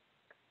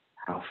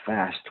 How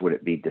fast would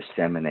it be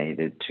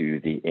disseminated to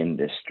the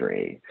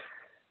industry?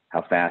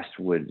 How fast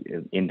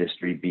would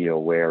industry be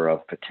aware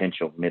of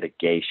potential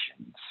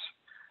mitigations?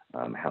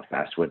 How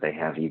fast would they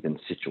have even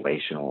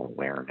situational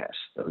awareness?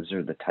 Those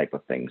are the type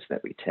of things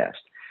that we test.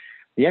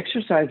 The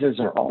exercises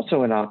are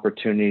also an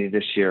opportunity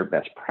to share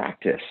best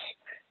practice,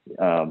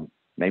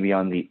 maybe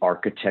on the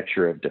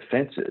architecture of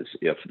defenses.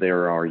 If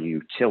there are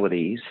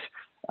utilities,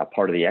 a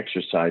part of the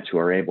exercise, who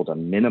are able to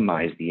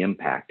minimize the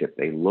impact, if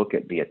they look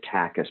at the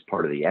attack as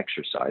part of the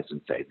exercise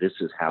and say, this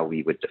is how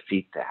we would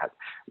defeat that,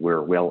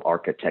 we're well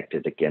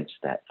architected against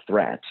that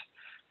threat,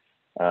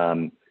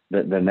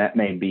 then that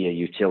may be a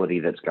utility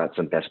that's got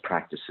some best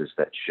practices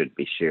that should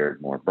be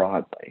shared more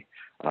broadly.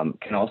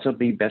 Can also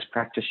be best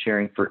practice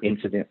sharing for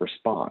incident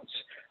response.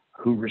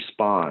 Who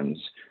responds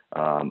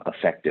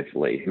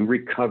effectively? Who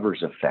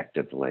recovers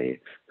effectively?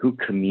 Who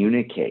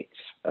communicates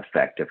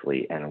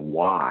effectively, and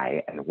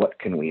why? And what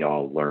can we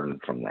all learn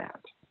from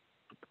that?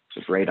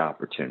 So great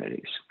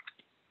opportunities.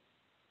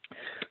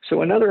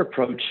 So another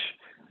approach,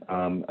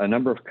 a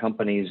number of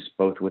companies,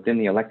 both within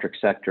the electric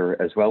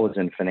sector as well as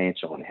in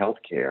financial and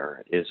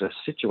healthcare, is a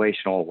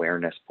situational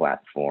awareness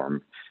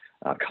platform,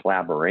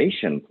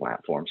 collaboration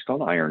platform. It's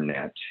called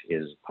IronNet,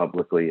 is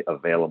publicly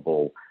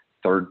available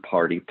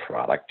third-party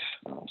product.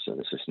 So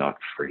this is not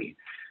free,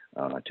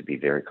 to be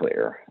very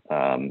clear.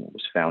 It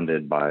was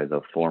founded by the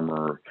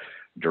former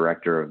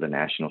director of the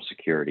National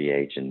Security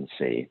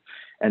Agency.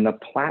 And the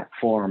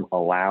platform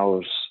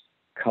allows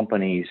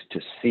companies to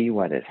see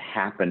what is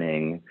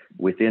happening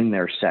within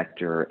their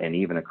sector and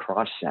even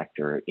across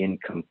sector in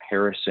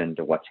comparison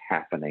to what's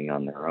happening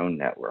on their own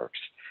networks.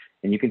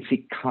 And you can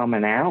see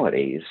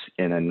commonalities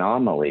and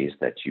anomalies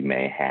that you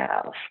may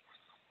have.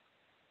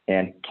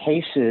 And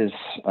cases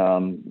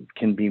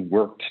can be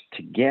worked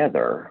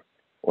together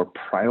or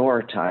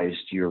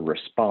prioritized your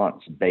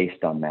response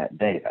based on that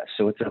data.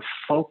 So it's a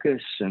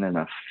focus and an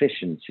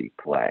efficiency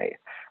play.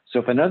 So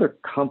if another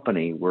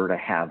company were to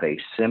have a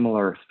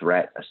similar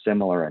threat, a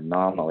similar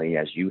anomaly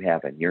as you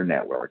have in your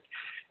network,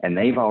 and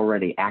they've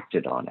already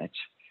acted on it,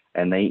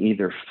 and they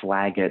either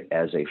flag it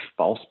as a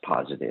false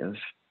positive,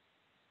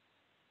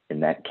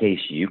 in that case,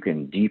 you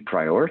can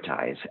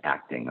deprioritize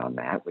acting on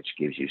that, which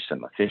gives you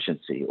some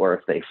efficiency. Or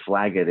if they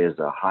flag it as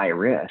a high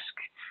risk,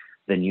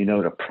 then you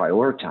know to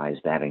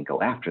prioritize that and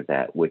go after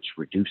that, which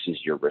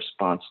reduces your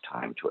response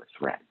time to a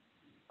threat.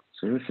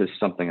 So this is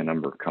something a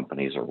number of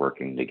companies are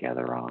working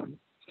together on.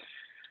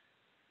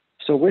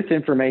 So with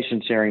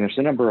information sharing, there's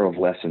a number of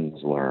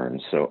lessons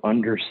learned. So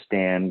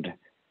understand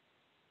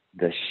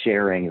the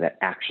sharing that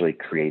actually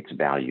creates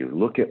value.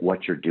 Look at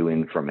what you're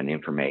doing from an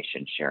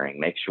information sharing.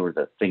 Make sure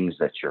the things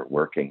that you're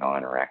working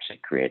on are actually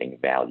creating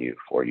value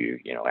for you,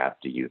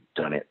 after you've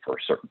done it for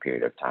a certain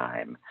period of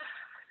time.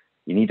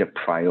 You need to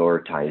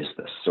prioritize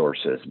the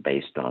sources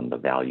based on the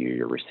value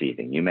you're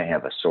receiving. You may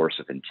have a source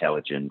of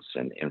intelligence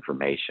and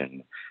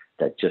information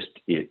that just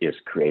is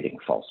creating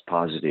false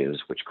positives,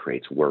 which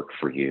creates work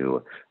for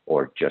you,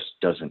 or just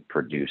doesn't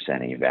produce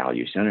any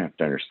value. So you have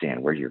to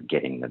understand where you're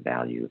getting the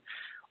value.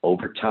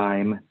 Over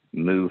time,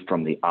 move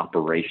from the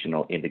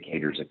operational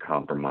indicators of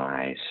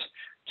compromise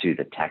to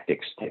the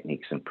tactics,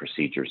 techniques, and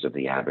procedures of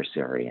the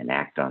adversary, and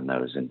act on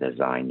those and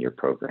design your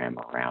program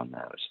around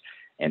those.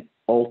 And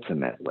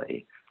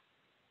ultimately,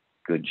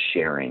 good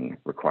sharing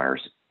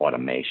requires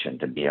automation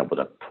to be able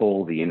to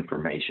pull the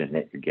information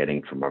that you're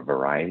getting from a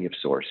variety of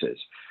sources,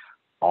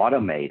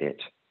 automate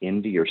it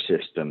into your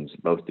systems,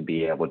 both to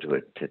be able to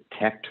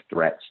detect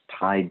threats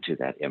tied to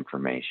that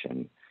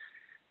information,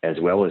 as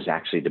well as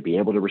actually to be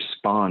able to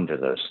respond to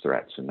those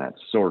threats. And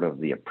that's sort of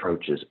the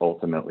approach is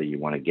ultimately you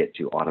want to get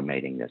to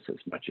automating this as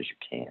much as you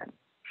can.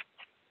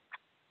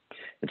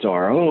 And so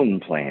our own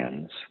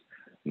plans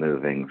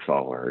moving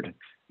forward,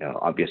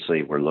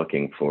 obviously we're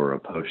looking for a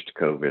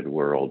post-COVID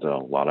world. A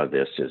lot of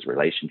this is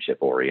relationship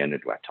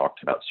oriented. I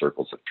talked about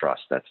circles of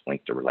trust. That's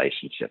linked to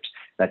relationships.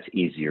 That's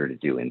easier to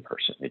do in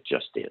person. It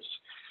just is.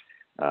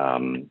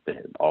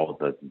 All of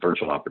the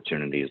virtual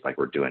opportunities like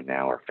we're doing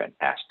now are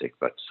fantastic,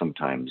 but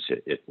sometimes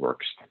it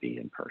works to be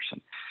in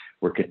person.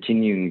 We're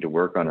continuing to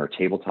work on our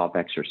tabletop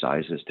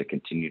exercises to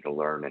continue to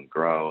learn and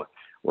grow,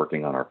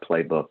 working on our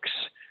playbooks,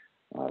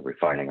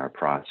 refining our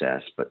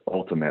process, but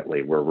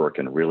ultimately we're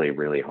working really,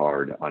 really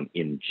hard on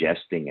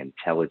ingesting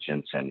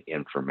intelligence and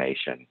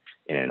information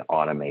in an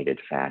automated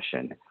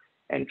fashion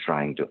and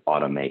trying to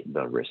automate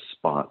the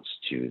response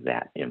to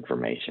that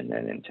information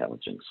and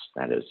intelligence.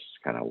 That is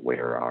kind of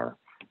where our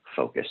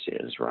focus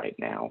is right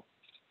now.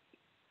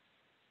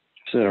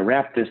 So to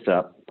wrap this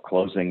up,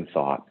 closing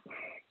thought,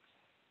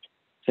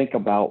 think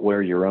about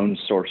where your own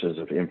sources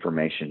of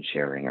information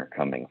sharing are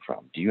coming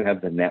from. Do you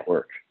have the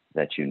network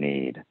that you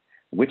need?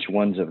 Which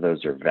ones of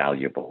those are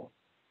valuable?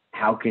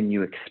 How can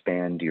you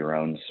expand your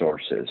own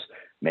sources?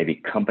 Maybe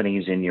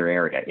companies in your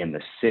area, in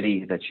the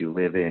city that you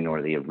live in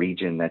or the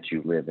region that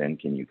you live in,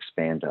 can you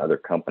expand to other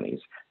companies?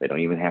 They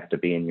don't even have to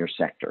be in your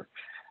sector.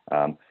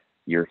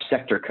 Your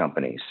sector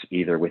companies,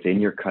 either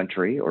within your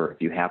country, or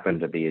if you happen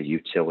to be a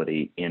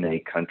utility in a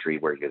country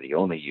where you're the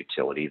only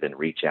utility, then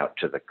reach out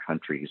to the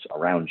countries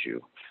around you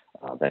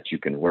that you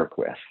can work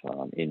with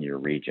in your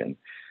region.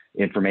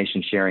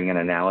 Information sharing and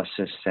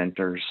analysis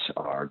centers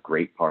are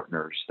great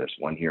partners. There's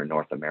one here in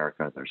North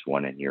America, there's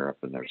one in Europe,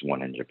 and there's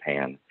one in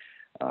Japan.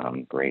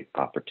 Great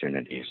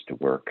opportunities to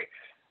work.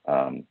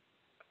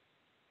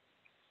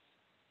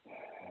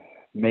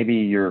 Maybe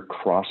your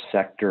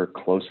cross-sector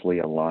closely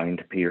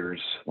aligned peers,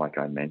 like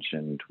I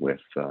mentioned with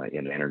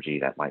in energy,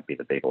 that might be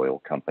the big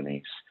oil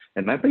companies.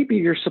 And that might be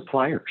your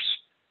suppliers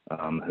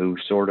who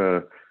sort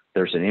of,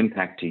 there's an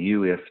impact to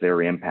you if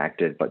they're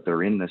impacted, but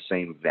they're in the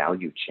same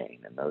value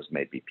chain, and those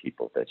may be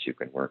people that you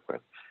can work with.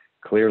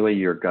 Clearly,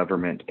 your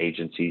government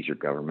agencies, your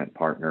government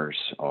partners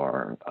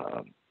are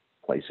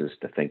places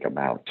to think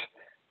about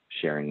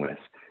sharing with,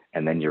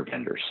 and then your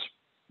vendors.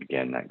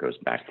 Again, that goes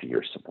back to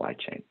your supply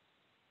chain.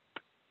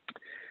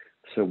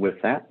 So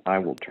with that, I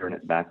will turn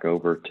it back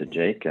over to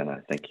Jake, and I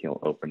think he'll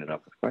open it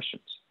up with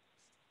questions.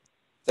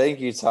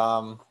 Thank you,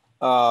 Tom.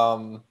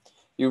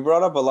 You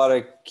brought up a lot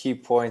of key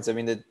points. I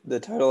mean, the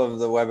title of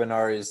the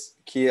webinar is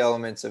Key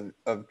Elements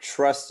of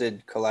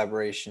Trusted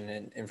Collaboration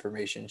and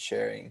Information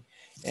Sharing.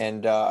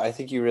 And I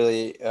think you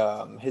really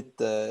hit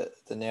the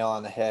nail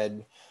on the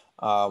head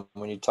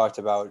when you talked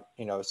about,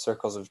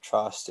 circles of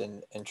trust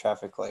and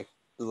traffic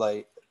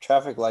light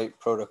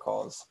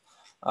protocols.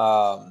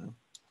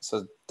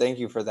 So thank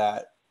you for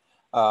that.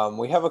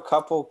 We have a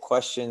couple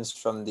questions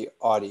from the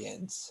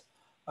audience.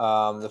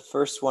 The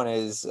first one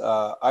is,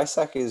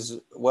 ISAC is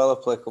well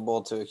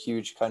applicable to a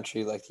huge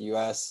country like the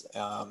US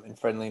and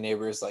friendly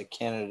neighbors like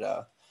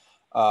Canada.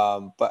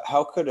 But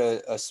how could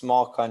a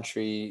small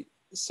country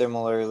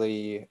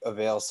similarly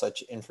avail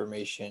such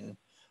information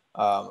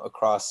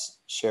across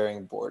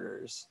sharing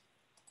borders?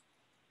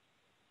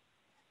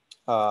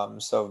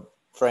 So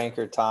Frank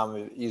or Tom,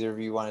 if either of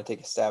you want to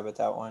take a stab at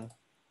that one?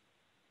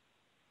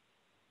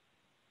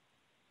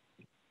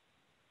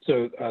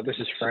 So this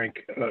is Frank.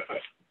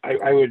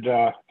 I would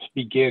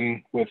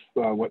begin with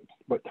what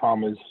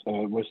Tom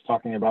was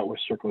talking about with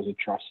circles of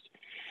trust.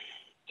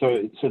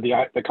 So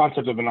the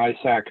concept of an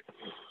ISAC,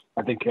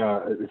 I think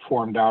it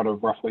formed out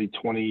of roughly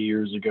 20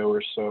 years ago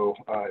or so.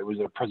 It was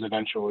a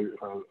presidential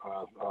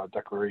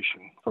declaration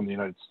from the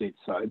United States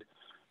side.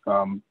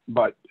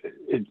 But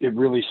it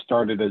really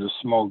started as a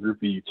small group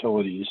of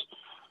utilities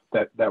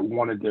that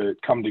wanted to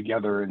come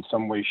together in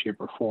some way,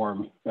 shape, or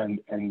form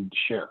and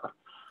share.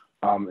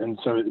 And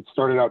so it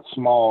started out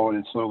small and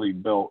it slowly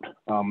built,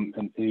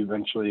 and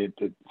eventually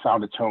it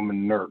found its home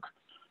in NERC.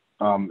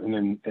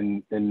 And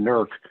in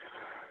NERC,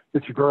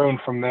 it's grown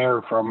from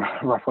there from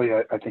roughly,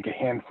 I think, a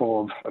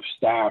handful of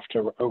staff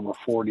to over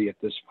 40 at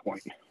this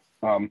point.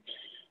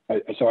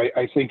 So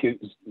I think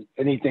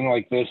anything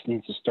like this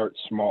needs to start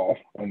small,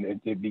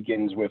 and it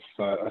begins with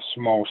a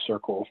small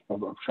circle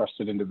of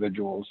trusted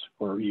individuals,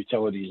 or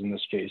utilities in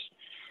this case,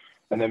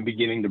 and then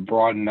beginning to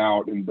broaden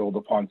out and build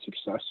upon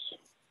success.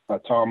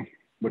 Tom,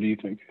 what do you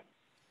think?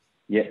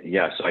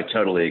 Yeah, so I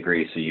totally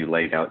agree. So you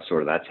laid out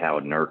sort of that's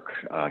how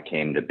NERC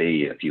came to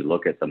be. If you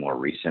look at the more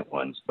recent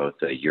ones, both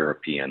the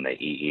European, the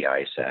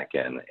E-ISAC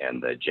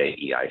and the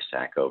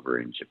EISAC over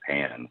in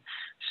Japan,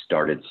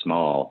 started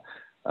small.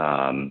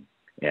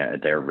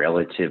 They're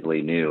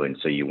relatively new. And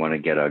so you want to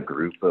get a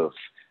group of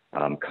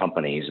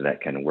companies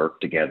that can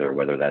work together,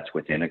 whether that's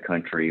within a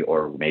country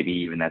or maybe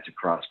even that's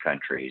across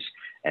countries,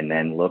 and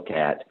then look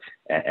at,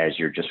 as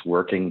you're just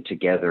working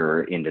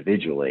together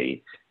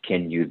individually,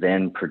 can you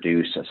then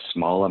produce a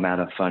small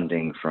amount of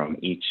funding from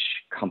each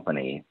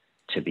company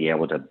to be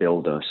able to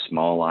build a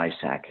small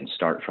ISAC and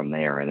start from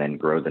there, and then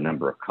grow the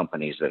number of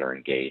companies that are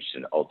engaged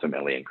and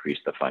ultimately increase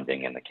the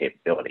funding and the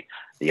capability.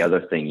 The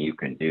other thing you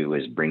can do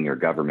is bring your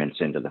governments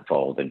into the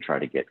fold and try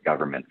to get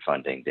government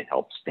funding to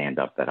help stand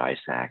up that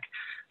ISAC,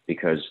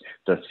 because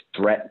the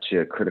threat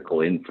to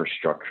critical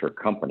infrastructure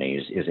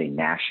companies is a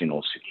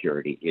national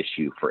security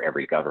issue for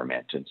every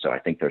government. And so I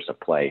think there's a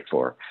play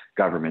for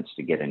governments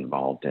to get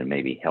involved and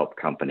maybe help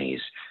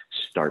companies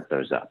start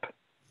those up.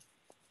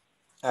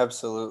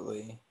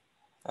 Absolutely.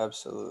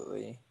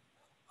 Absolutely.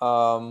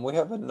 We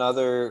have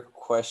another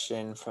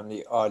question from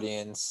the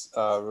audience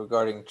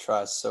regarding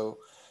trust. So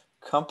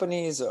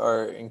companies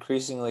are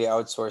increasingly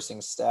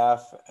outsourcing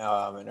staff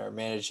and are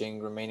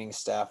managing remaining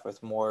staff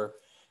with more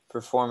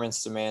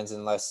performance demands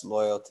and less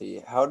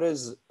loyalty. How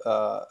does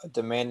a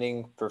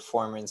demanding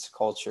performance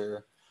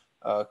culture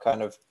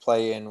kind of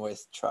play in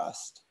with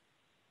trust?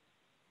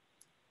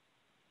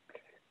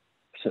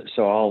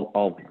 So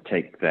I'll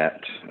take that.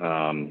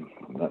 I'm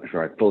not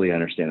sure I fully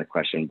understand the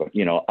question, but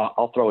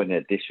I'll throw an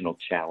additional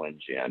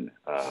challenge in.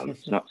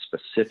 It's not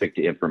specific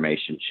to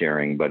information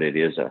sharing, but it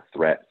is a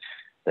threat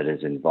that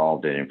is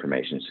involved in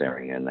information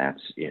sharing, and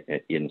that's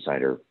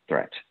insider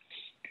threat.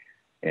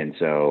 And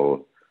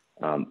so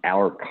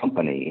our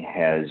company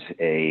has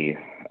a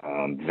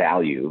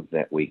value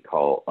that we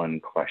call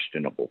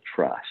unquestionable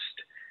trust.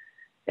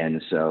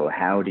 And so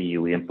how do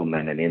you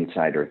implement an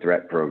insider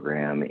threat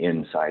program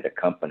inside a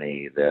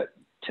company that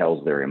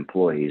tells their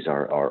employees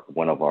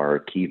one of our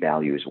key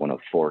values, one of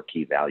 4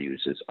 key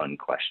values is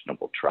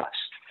unquestionable trust.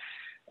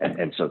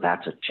 And so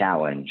that's a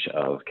challenge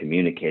of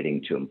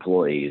communicating to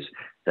employees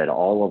that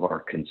all of our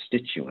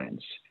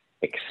constituents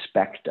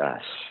expect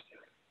us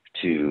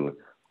to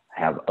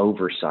have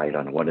oversight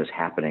on what is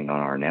happening on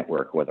our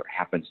network, whether it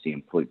happens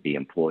to be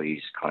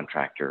employees,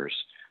 contractors,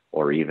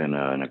 or even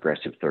an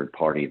aggressive third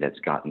party that's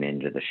gotten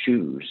into the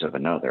shoes of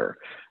another.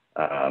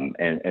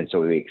 And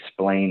so we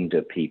explain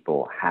to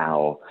people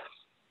how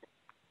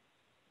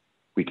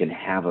we can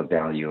have a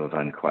value of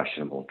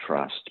unquestionable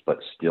trust, but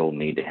still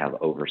need to have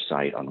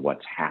oversight on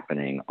what's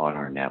happening on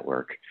our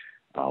network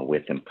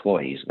with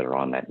employees that are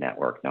on that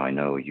network. Now, I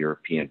know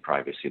European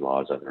privacy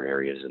laws, other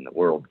areas in the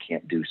world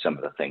can't do some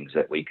of the things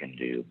that we can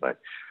do, but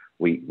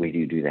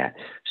we do that.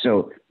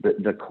 So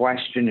the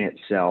question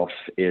itself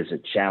is a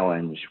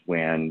challenge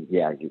when,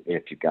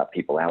 if you've got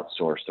people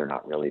outsourced, they're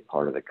not really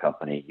part of the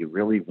company. You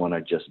really want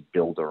to just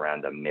build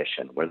around a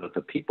mission, whether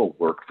the people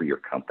work for your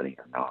company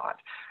or not.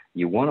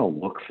 You want to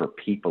look for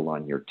people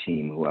on your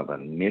team who have a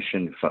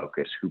mission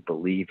focus, who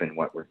believe in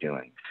what we're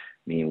doing.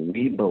 I mean,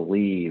 we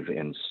believe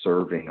in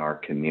serving our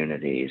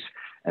communities,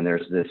 and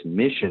there's this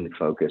mission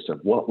focus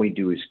of what we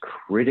do is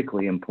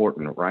critically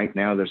important. Right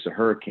now, there's a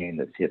hurricane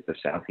that's hit the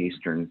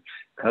southeastern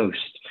coast.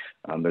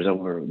 There's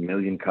over 1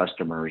 million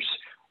customers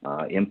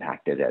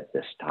impacted at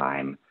this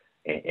time,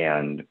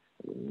 and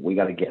we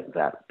got to get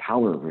that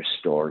power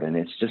restored. And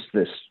it's just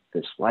this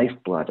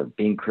lifeblood of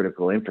being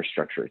critical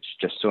infrastructure. It's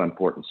just so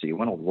important. So you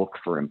want to look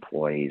for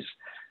employees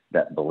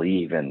that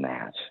believe in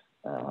that.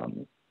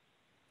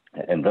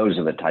 And those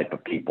are the type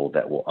of people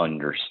that will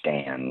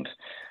understand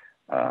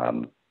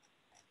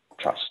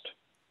trust.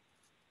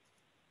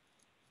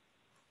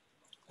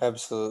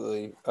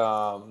 Absolutely.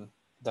 No,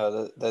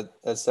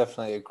 that's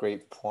definitely a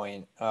great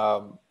point.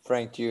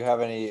 Frank, do you have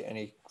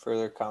any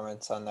further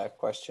comments on that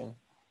question?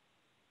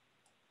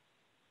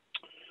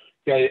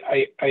 Yeah,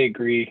 I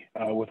agree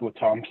with what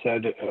Tom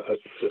said.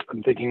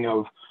 I'm thinking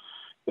of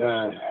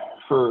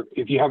for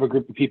if you have a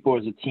group of people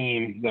as a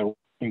team that are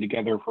working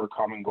together for a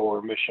common goal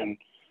or mission,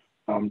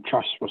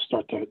 trust will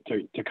start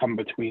to come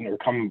between or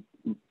come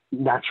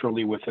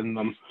naturally within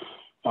them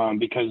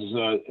because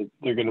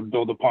they're going to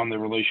build upon the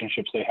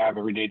relationships they have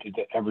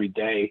every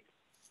day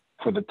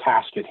for the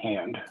task at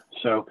hand.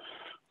 So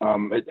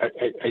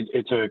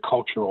it's a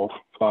cultural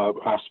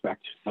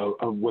aspect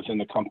of within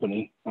the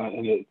company,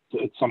 and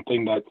it's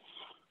something that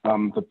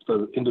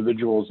the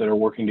individuals that are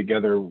working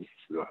together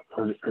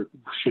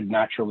should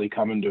naturally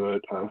come into a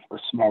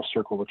small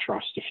circle of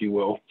trust, if you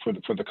will,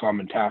 for the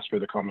common task or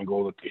the common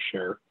goal that they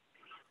share.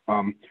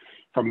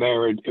 From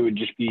there, it would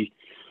just be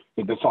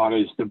the thought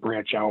is to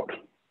branch out.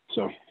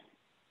 So,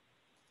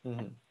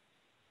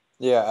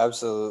 yeah,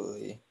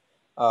 absolutely.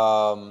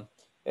 And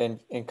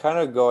kind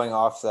of going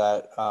off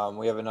that,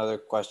 we have another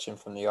question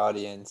from the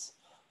audience.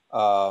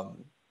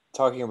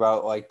 Talking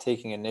about like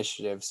taking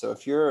initiative. So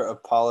if you're a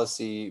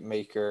policy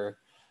maker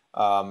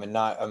and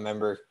not a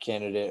member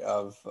candidate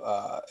of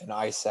an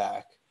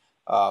ISAC,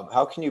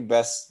 how can you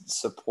best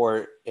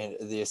support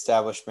the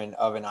establishment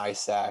of an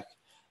ISAC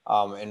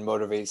and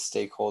motivate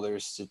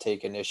stakeholders to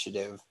take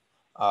initiative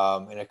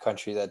in a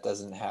country that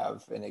doesn't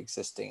have an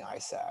existing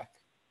ISAC?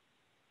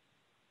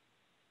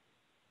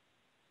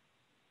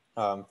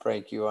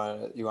 Frank, you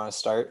want to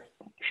start?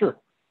 Sure.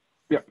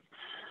 Yeah.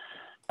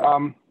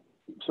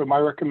 So my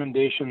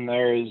recommendation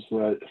there is,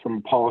 from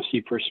a policy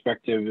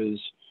perspective, is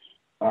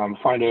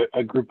find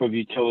a group of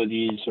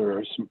utilities or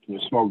a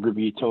small group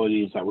of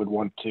utilities that would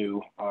want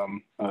to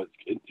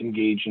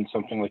engage in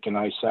something like an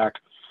ISAC.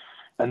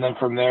 And then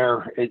from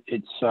there,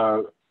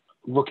 it's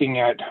looking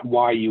at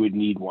why you would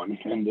need one.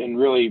 And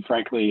really,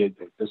 frankly,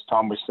 as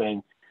Tom was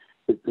saying,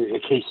 the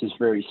case is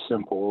very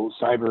simple.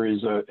 Cyber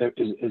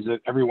is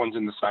everyone's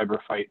in the cyber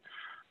fight.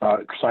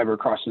 Cyber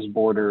crosses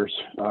borders.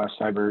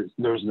 Cyber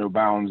knows no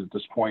bounds at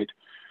this point.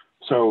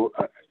 So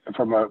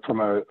from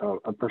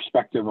a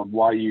perspective of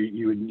why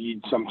you would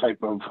need some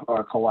type of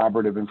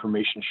collaborative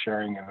information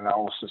sharing and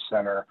analysis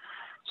center,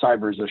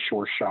 cyber is a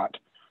sure shot.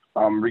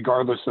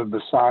 Regardless of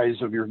the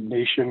size of your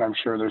nation, I'm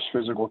sure there's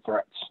physical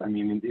threats. I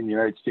mean, in the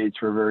United States,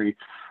 we're a very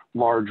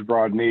large,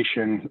 broad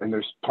nation, and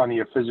there's plenty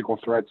of physical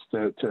threats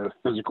to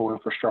physical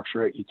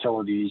infrastructure at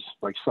utilities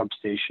like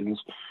substations.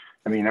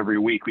 I mean, every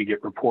week we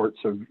get reports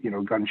of,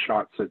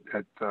 gunshots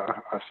at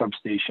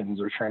substations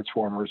or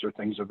transformers or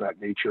things of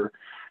that nature.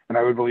 And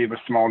I would believe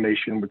a small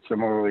nation would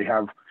similarly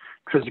have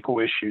physical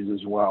issues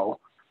as well.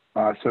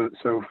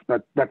 So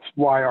that's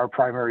why our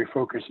primary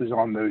focus is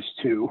on those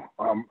two.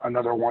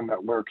 Another one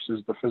that lurks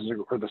is the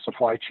physical or the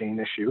supply chain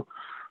issue.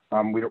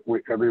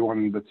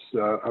 Everyone that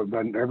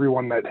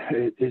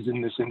is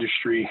in this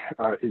industry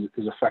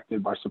is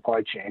affected by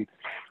supply chain,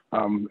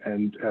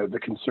 and the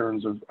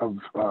concerns of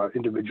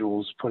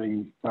individuals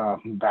putting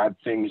bad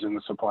things in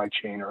the supply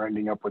chain or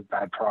ending up with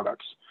bad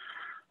products.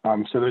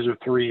 So those are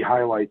three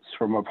highlights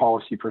from a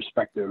policy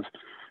perspective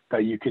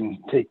that you can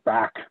take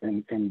back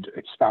and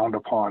expound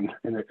upon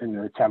in an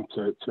attempt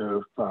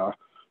to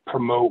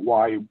promote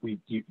why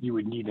you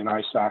would need an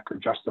ISAC or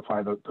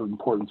justify the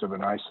importance of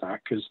an ISAC.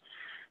 Because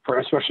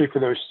especially for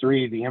those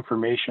three, the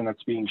information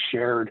that's being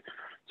shared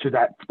to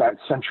that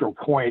central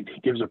point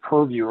gives a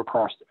purview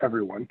across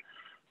everyone.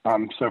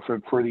 So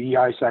for the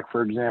EISAC,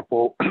 for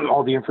example,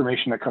 all the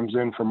information that comes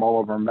in from all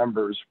of our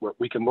members,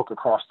 we can look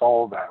across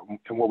all of that,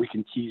 and what we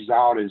can tease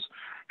out is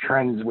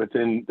trends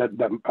within that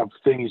of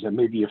things that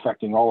may be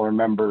affecting all our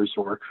members,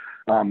 or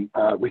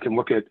we can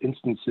look at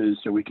instances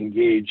so we can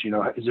gauge,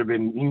 has there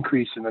been an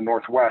increase in the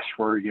Northwest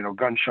for,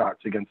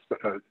 gunshots against,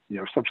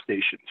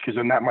 substations? Because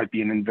then that might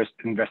be an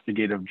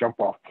investigative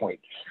jump-off point.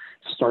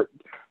 Start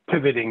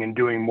pivoting and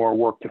doing more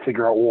work to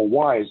figure out, well,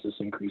 why is this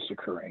increase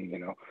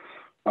occurring,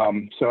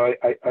 So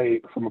I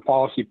from a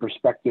policy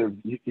perspective,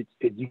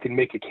 you can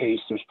make a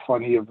case. There's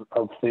plenty of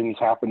things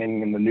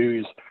happening in the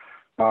news,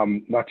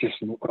 not just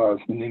in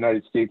the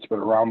United States, but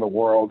around the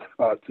world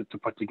to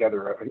put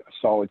together a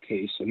solid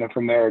case. And then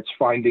from there, it's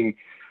finding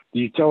the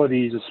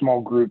utilities, a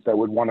small group that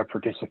would want to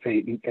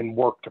participate and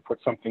work to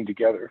put something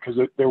together, because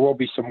there will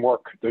be some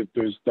work.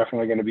 There's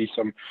definitely going to be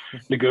some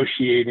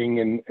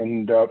negotiating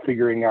and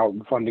figuring out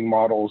funding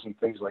models and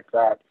things like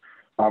that.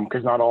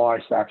 Because not all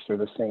ISACs are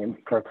the same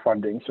for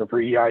funding. So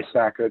for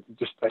E-ISAC,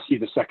 I see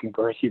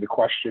the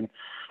question.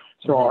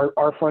 So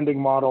our funding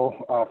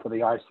model for the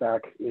ISAC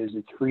is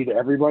it's free to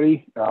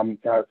everybody.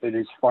 It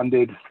is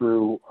funded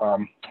through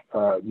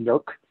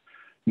NERC.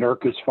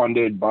 NERC is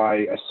funded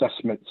by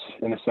assessments,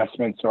 and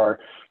assessments are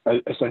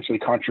essentially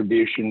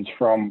contributions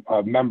from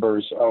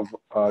members of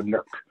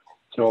NERC.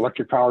 So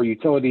electric power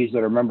utilities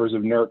that are members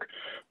of NERC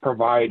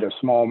provide a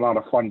small amount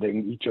of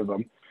funding, each of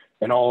them.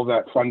 And all of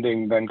that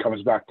funding then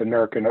comes back to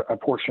NERC, and a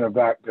portion of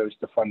that goes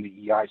to fund the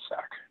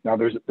E-ISAC. Now,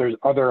 there's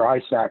other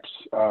ISACs,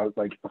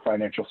 like the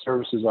Financial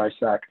Services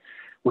ISAC,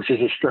 which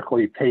is a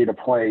strictly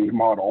pay-to-play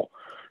model.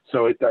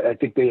 So I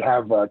think they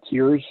have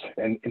tiers,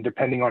 and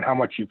depending on how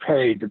much you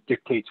pay, it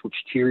dictates which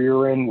tier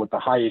you're in, with the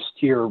highest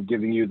tier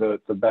giving you the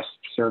best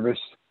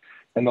service,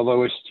 and the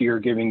lowest tier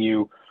giving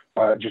you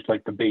just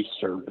like the base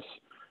service.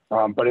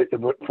 But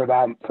for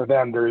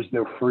them, there is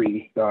no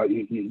free.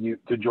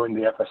 To join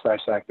the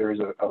FSISAC, there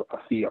is a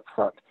fee up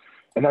front,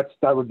 and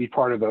that would be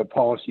part of the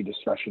policy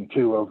discussion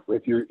too. Of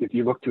if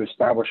you look to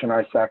establish an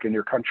ISAC in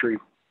your country,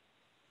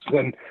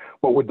 then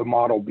what would the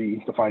model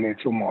be? The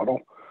financial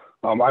model.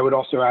 I would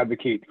also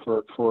advocate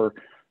for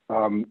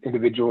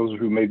individuals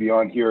who may be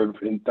on here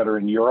that are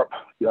in Europe.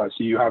 So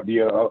you have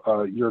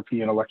the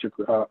European Electric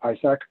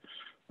ISAC.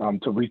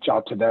 To reach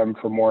out to them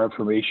for more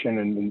information,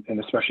 and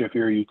especially if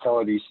you're a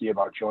utility, see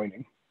about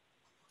joining.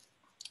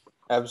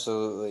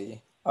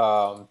 Absolutely.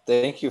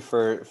 Thank you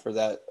for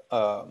that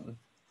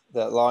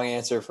that long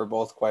answer for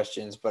both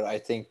questions, but I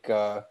think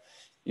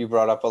you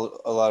brought up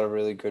a lot of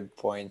really good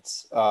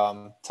points.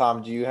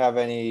 Tom, do you have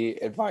any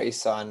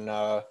advice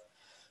on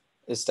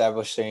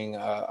establishing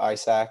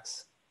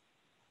ISACs?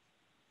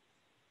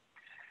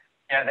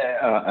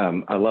 Yeah,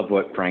 I love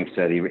what Frank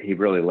said. He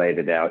really laid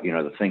it out.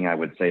 The thing I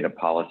would say to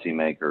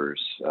policymakers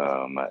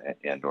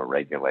and or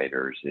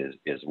regulators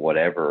is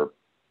whatever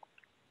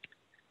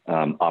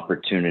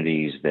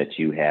opportunities that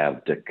you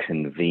have to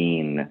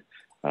convene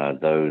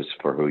those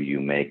for who you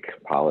make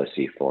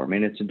policy for. I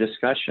mean, it's a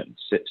discussion.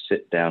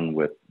 Sit down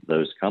with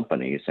those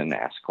companies and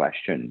ask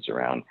questions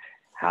around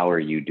how are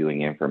you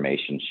doing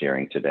information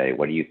sharing today?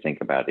 What do you think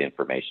about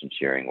information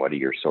sharing? What are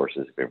your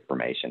sources of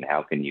information?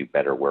 How can you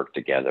better work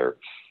together?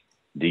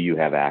 Do you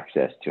have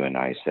access to an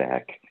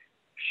ISAC?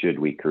 Should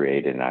we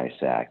create an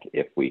ISAC?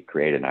 If we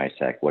create an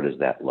ISAC, what does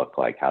that look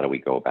like? How do we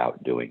go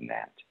about doing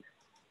that?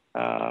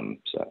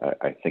 So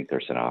I think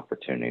there's an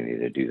opportunity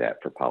to do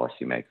that for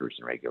policymakers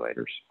and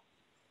regulators.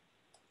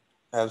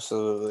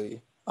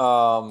 Absolutely.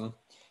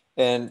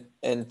 And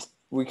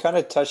we kind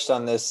of touched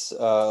on this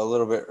a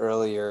little bit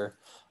earlier,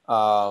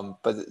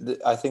 but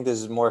I think this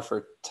is more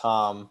for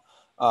Tom.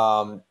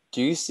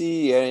 Do you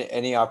see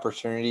any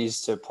opportunities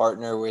to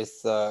partner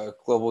with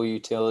global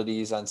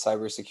utilities on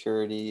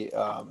cybersecurity,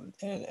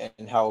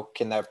 and how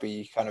can that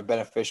be kind of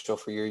beneficial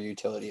for your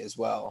utility as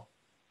well?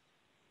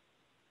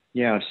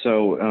 Yeah,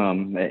 so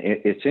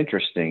it's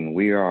interesting.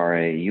 We are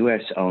a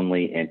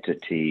U.S.-only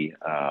entity,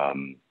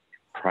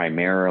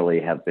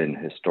 primarily have been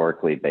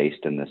historically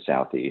based in the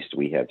Southeast.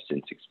 We have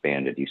since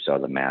expanded. You saw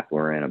the map.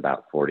 We're in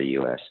about 40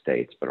 U.S.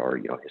 states, but our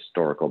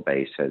historical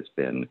base has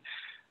been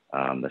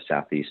the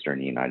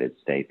southeastern United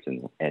States,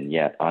 and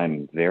yet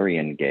I'm very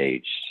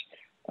engaged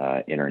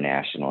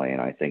internationally,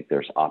 and I think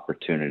there's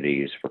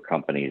opportunities for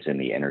companies in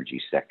the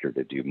energy sector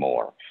to do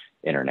more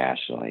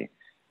internationally.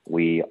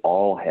 We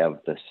all have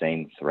the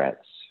same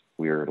threats.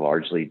 We're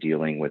largely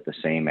dealing with the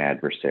same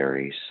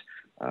adversaries,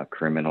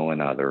 criminal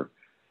and other.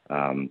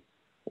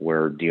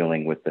 We're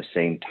dealing with the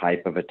same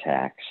type of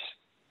attacks,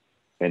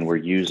 and we're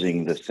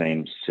using the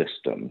same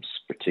systems,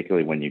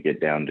 particularly when you get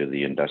down to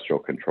the industrial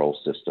control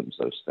systems,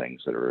 those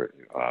things that are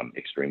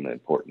extremely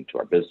important to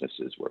our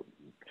businesses.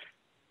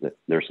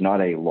 There's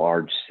not a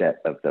large set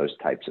of those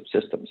types of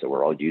systems, so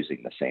we're all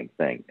using the same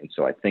thing. And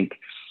so I think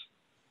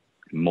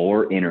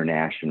more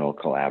international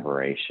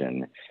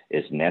collaboration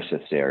is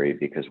necessary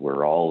because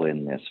we're all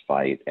in this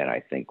fight, and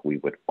I think we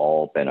would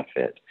all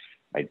benefit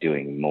by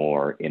doing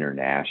more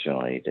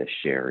internationally to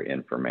share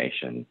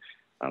information.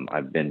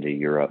 I've been to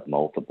Europe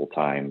multiple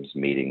times,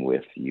 meeting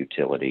with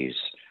utilities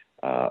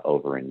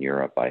over in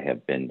Europe. I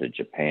have been to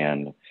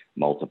Japan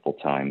multiple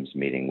times,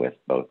 meeting with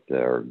both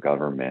their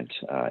government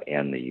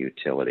and the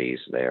utilities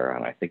there.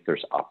 And I think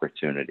there's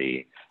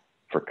opportunity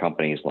for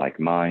companies like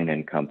mine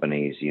and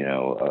companies,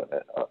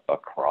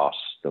 across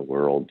the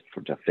world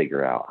to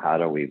figure out how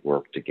do we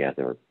work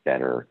together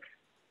better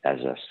as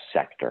a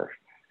sector.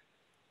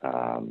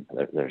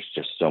 There's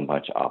just so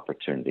much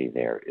opportunity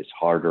there. It's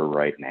harder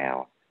right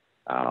now,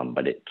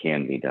 but it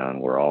can be done.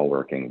 We're all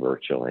working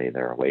virtually.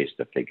 There are ways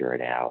to figure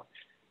it out.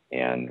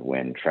 And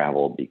when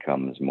travel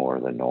becomes more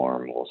the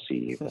norm, we'll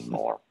see even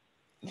more.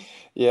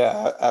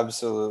 Yeah,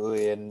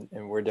 absolutely. And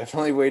we're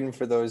definitely waiting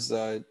for those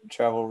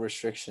travel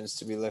restrictions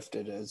to be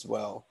lifted as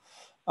well.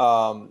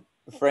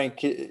 Frank,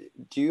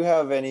 do you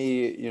have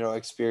any,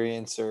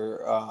 experience,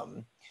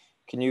 or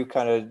can you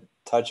kind of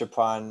touch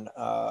upon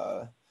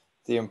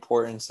the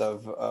importance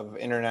of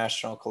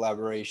international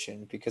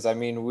collaboration? Because I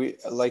mean, we,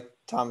 like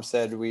Tom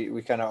said,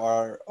 we kind of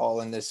are all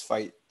in this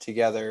fight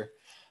together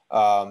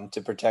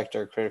to protect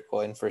our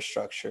critical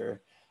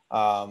infrastructure.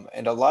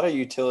 And a lot of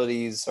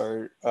utilities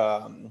are,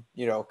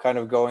 kind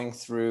of going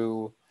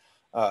through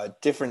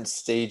different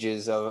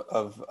stages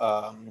of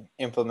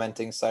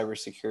implementing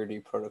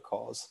cybersecurity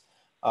protocols.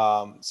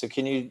 So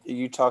can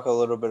you talk a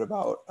little bit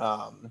about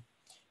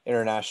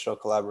international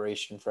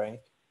collaboration,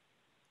 Frank?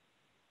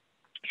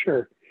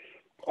 Sure.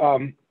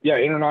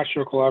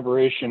 International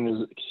collaboration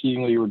is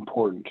exceedingly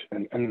important.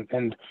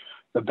 And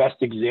the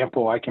best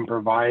example I can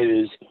provide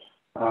is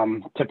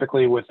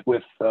typically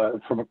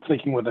from a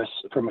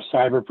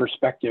cyber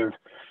perspective,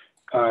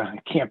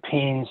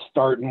 campaigns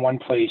start in one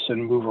place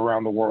and move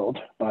around the world.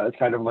 It's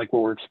kind of like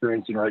what we're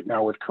experiencing right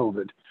now with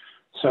COVID.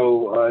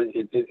 So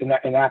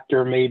an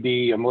actor may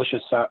be a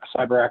malicious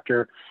cyber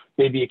actor,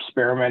 may be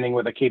experimenting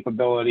with a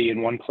capability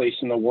in one place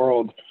in the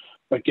world,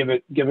 but give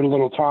it a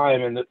little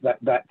time, and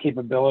that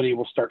capability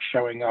will start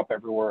showing up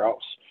everywhere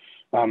else.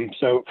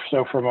 So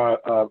from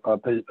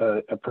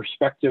a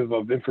perspective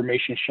of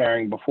information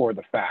sharing before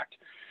the fact.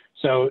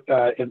 So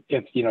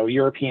if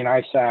European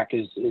ISAC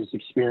is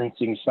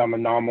experiencing some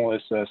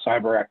anomalous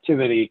cyber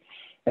activity,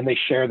 and they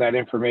share that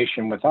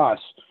information with us,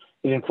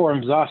 it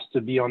informs us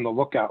to be on the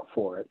lookout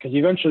for it, because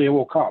eventually it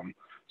will come.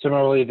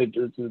 Similarly, with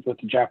the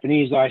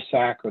Japanese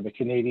ISAC or the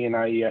Canadian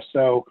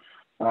IESO,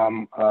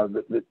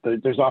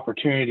 there's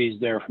opportunities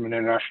there from an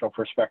international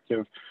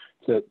perspective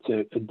to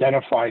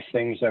identify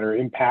things that are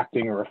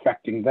impacting or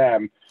affecting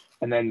them,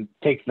 and then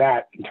take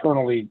that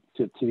internally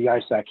to the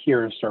ISAC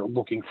here and start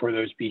looking for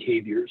those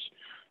behaviors.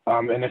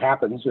 And it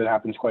happens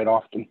quite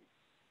often.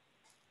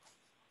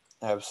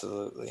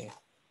 Absolutely.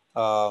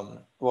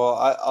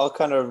 Well, I'll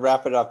kind of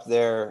wrap it up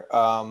there,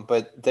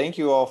 but thank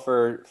you all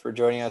for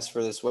joining us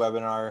for this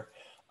webinar.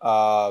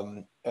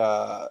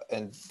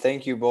 And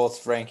thank you both,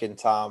 Frank and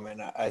Tom. And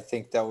I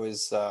think that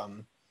was,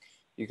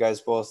 you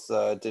guys both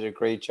did a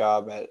great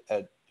job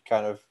at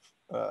kind of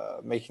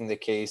making the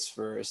case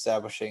for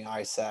establishing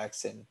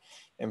ISACs and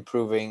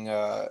improving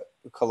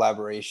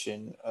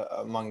collaboration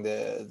among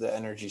the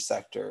energy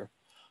sector.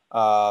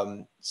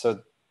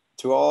 So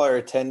to all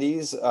our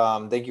attendees,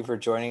 thank you for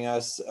joining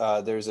us.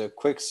 There's a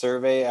quick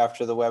survey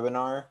after the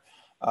webinar,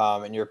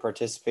 and your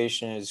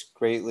participation is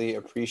greatly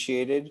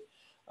appreciated.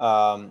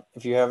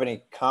 If you have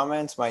any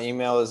comments, my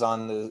email is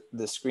on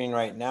the screen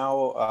right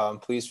now.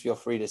 Please feel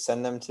free to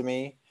send them to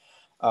me.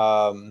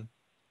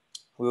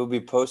 We will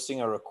be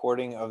posting a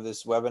recording of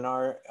this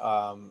webinar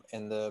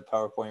and the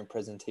PowerPoint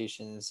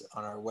presentations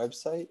on our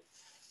website.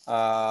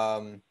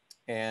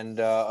 And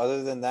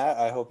other than that,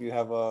 I hope you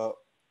have a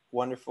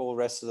wonderful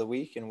rest of the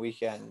week and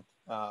weekend.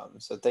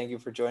 So thank you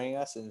for joining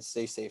us, and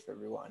stay safe,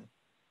 everyone.